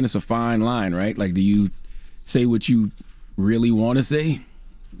I'm saying? It's a fine line, right? Like, do you say what you really want to say,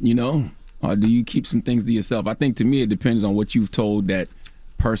 Or do you keep some things to yourself? I think to me it depends on what you've told that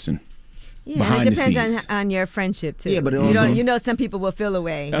person. Yeah, and it depends on your friendship too. Yeah, but also, some people will feel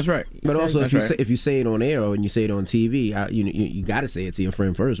away. That's right. But also, if you say it on air or when you say it on TV, you got to say it to your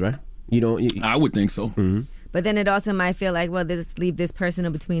friend first, right? I would think so. Mm-hmm. But then it also might feel like, well, let's leave this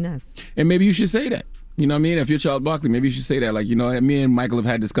personal between us. And maybe you should say that. You know what I mean? If you're Charles Barkley, maybe you should say that. Like, me and Michael have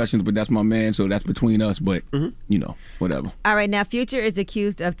had discussions, but that's my man, so that's between us. But, whatever. All right, now Future is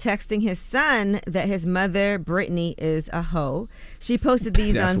accused of texting his son that his mother, Brittany, is a hoe. She posted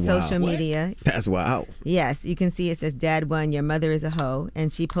these on social media. That's wild. Yes, you can see it says, Dad 1, your mother is a hoe.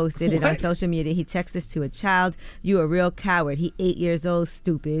 And she posted it on social media. He texted this to a child. You a real coward. He 8 years old,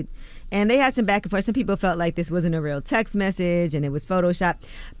 stupid. And they had some back and forth. Some people felt like this wasn't a real text message and it was Photoshopped.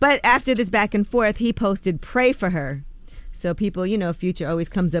 But after this back and forth, he posted, pray for her. So people, Future always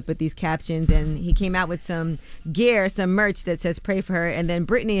comes up with these captions, and he came out with some gear, some merch that says pray for her. And then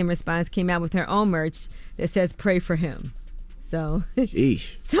Britney, in response, came out with her own merch that says pray for him. So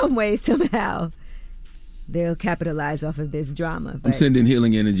some way, somehow, they'll capitalize off of this drama. I'm sending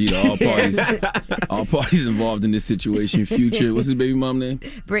healing energy to all parties. All parties involved in this situation. Future, what's his baby mom name?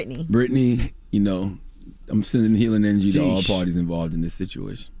 Britney. Britney, I'm sending healing energy to all parties involved in this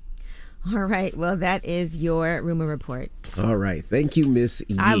situation. All right. Well, that is your rumor report. All right. Thank you, Miss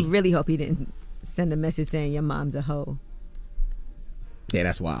E. I really hope you didn't send a message saying your mom's a hoe. Yeah,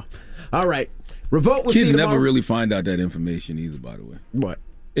 that's wild. All right. Revolt will Kids see never really find out that information either, by the way. What?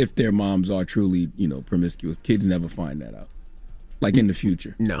 If their moms are truly, promiscuous, kids never find that out. Like in the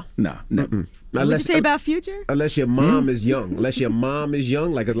future. No. Nah, never. What did you say about Future? Unless your mom is young. Unless your mom is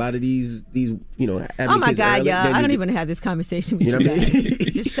young, like a lot of these oh my God, y'all. I don't even have this conversation with you guys.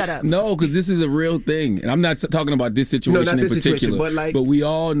 Just shut up. No, because this is a real thing. And I'm not talking about this situation in particular. But we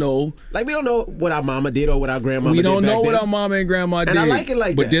all know. Like, we don't know what our mama did or what our grandmama did. We don't know what then. our mama and grandma did. And I like it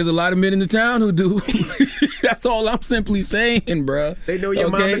like that. But there's a lot of men in the town who do. That's all I'm simply saying, bruh. They know your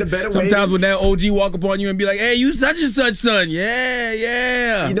mom in a better way. Sometimes when that OG walk up on you and be like, hey, you such and such son.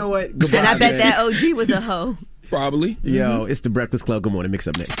 Yeah. You know what? Goodbye, and I bet that OG was a hoe. Probably. Yo, it's the Breakfast Club. Good morning. Mix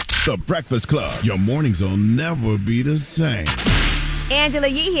up next. The Breakfast Club. Your mornings will never be the same. Angela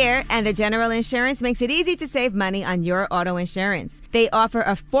Yee here, and the General Insurance makes it easy to save money on your auto insurance. They offer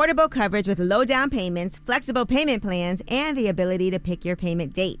affordable coverage with low down payments, flexible payment plans, and the ability to pick your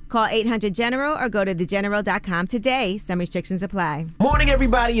payment date. Call 800-GENERAL or go to thegeneral.com today. Some restrictions apply. Morning,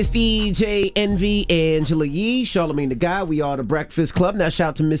 everybody. It's DJ Envy, Angela Yee, Charlamagne the Guy. We are the Breakfast Club. Now, shout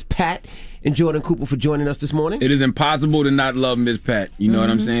out to Miss Pat and Jordan Cooper for joining us this morning. It is impossible to not love Miss Pat. You know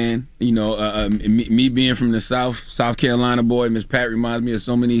what I'm saying? Me being from the South Carolina boy, Miss Pat reminds me of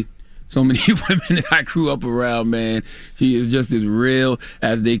so many women that I grew up around, man. She is just as real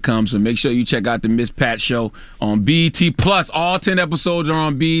as they come. So make sure you check out the Miss Pat Show on BET Plus. All 10 episodes are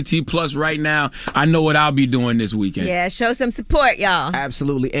on BET Plus right now. I know what I'll be doing this weekend. Yeah, show some support, y'all.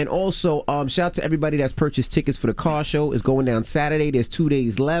 Absolutely. And also, shout out to everybody that's purchased tickets for the car show. It's going down Saturday. There's 2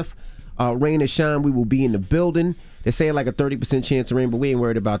 days left. Rain or shine, we will be in the building. They're saying like a 30% chance of rain, but we ain't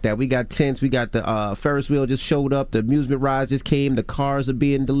worried about that. We got tents. We got the Ferris wheel just showed up. The amusement rides just came. The cars are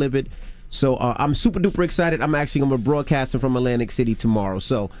being delivered. So I'm super duper excited. I'm going to broadcasting from Atlantic City tomorrow.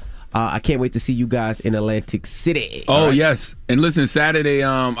 So I can't wait to see you guys in Atlantic City. Oh, right? Yes. And listen, Saturday,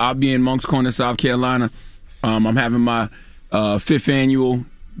 I'll be in Moncks Corner, South Carolina. I'm having my 5th annual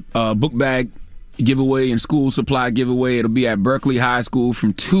book bag giveaway and school supply giveaway. It'll be at Berkeley High School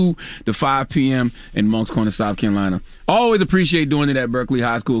from 2 to 5 p.m. in Moncks Corner, South Carolina. Always appreciate doing it at Berkeley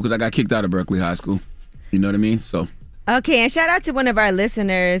High School because I got kicked out of Berkeley High School. You know what I mean? So. Okay, and shout out to one of our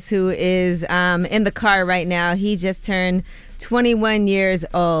listeners who is in the car right now. He just turned 21 years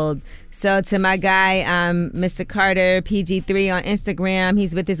old. So to my guy, Mr. Carter, PG3 on Instagram,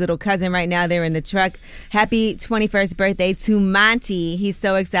 he's with his little cousin right now. They're in the truck. Happy 21st birthday to Monty. He's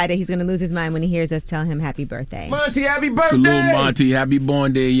so excited. He's going to lose his mind when he hears us tell him happy birthday. Monty, happy birthday! Salute, Monty. Happy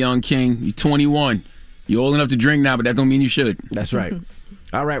born day, young king. You're 21. You're old enough to drink now, but that don't mean you should. That's right.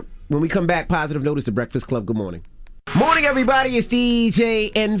 All right. When we come back, positive notice, the Breakfast Club. Good morning. Morning, everybody. It's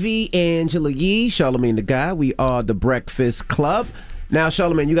DJ Envy, Angela Yee, Charlamagne the Guy. We are the Breakfast Club. Now,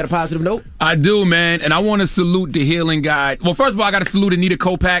 Charlamagne, you got a positive note? I do, man, and I want to salute the healing guide. Well, first of all, I got to salute Anita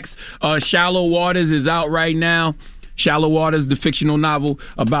Kopac's Shallow Waters is out right now. Shallow Waters, the fictional novel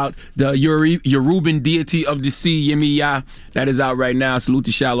about the Yoruban deity of the sea, Yemiya. That is out right now. Salute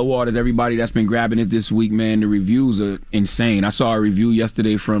to Shallow Waters, everybody that's been grabbing it this week, man. The reviews are insane. I saw a review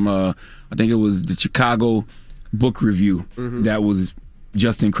yesterday from, I think it was the Chicago Book Review. That was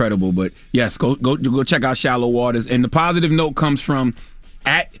just incredible. But yes, go check out Shallow Waters. And the positive note comes from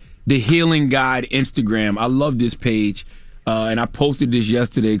at the Healing Guide Instagram. I love this page, and I posted this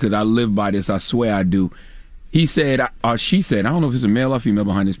yesterday because I live by this. I swear I do. He said, or she said, I don't know if it's a male or female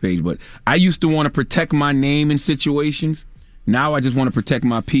behind this page, but I used to want to protect my name in situations. Now I just want to protect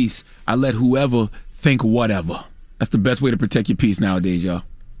my peace. I let whoever think whatever. That's the best way to protect your peace nowadays, y'all.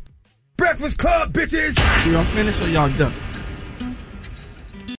 Breakfast Club, bitches! Y'all finished or y'all done?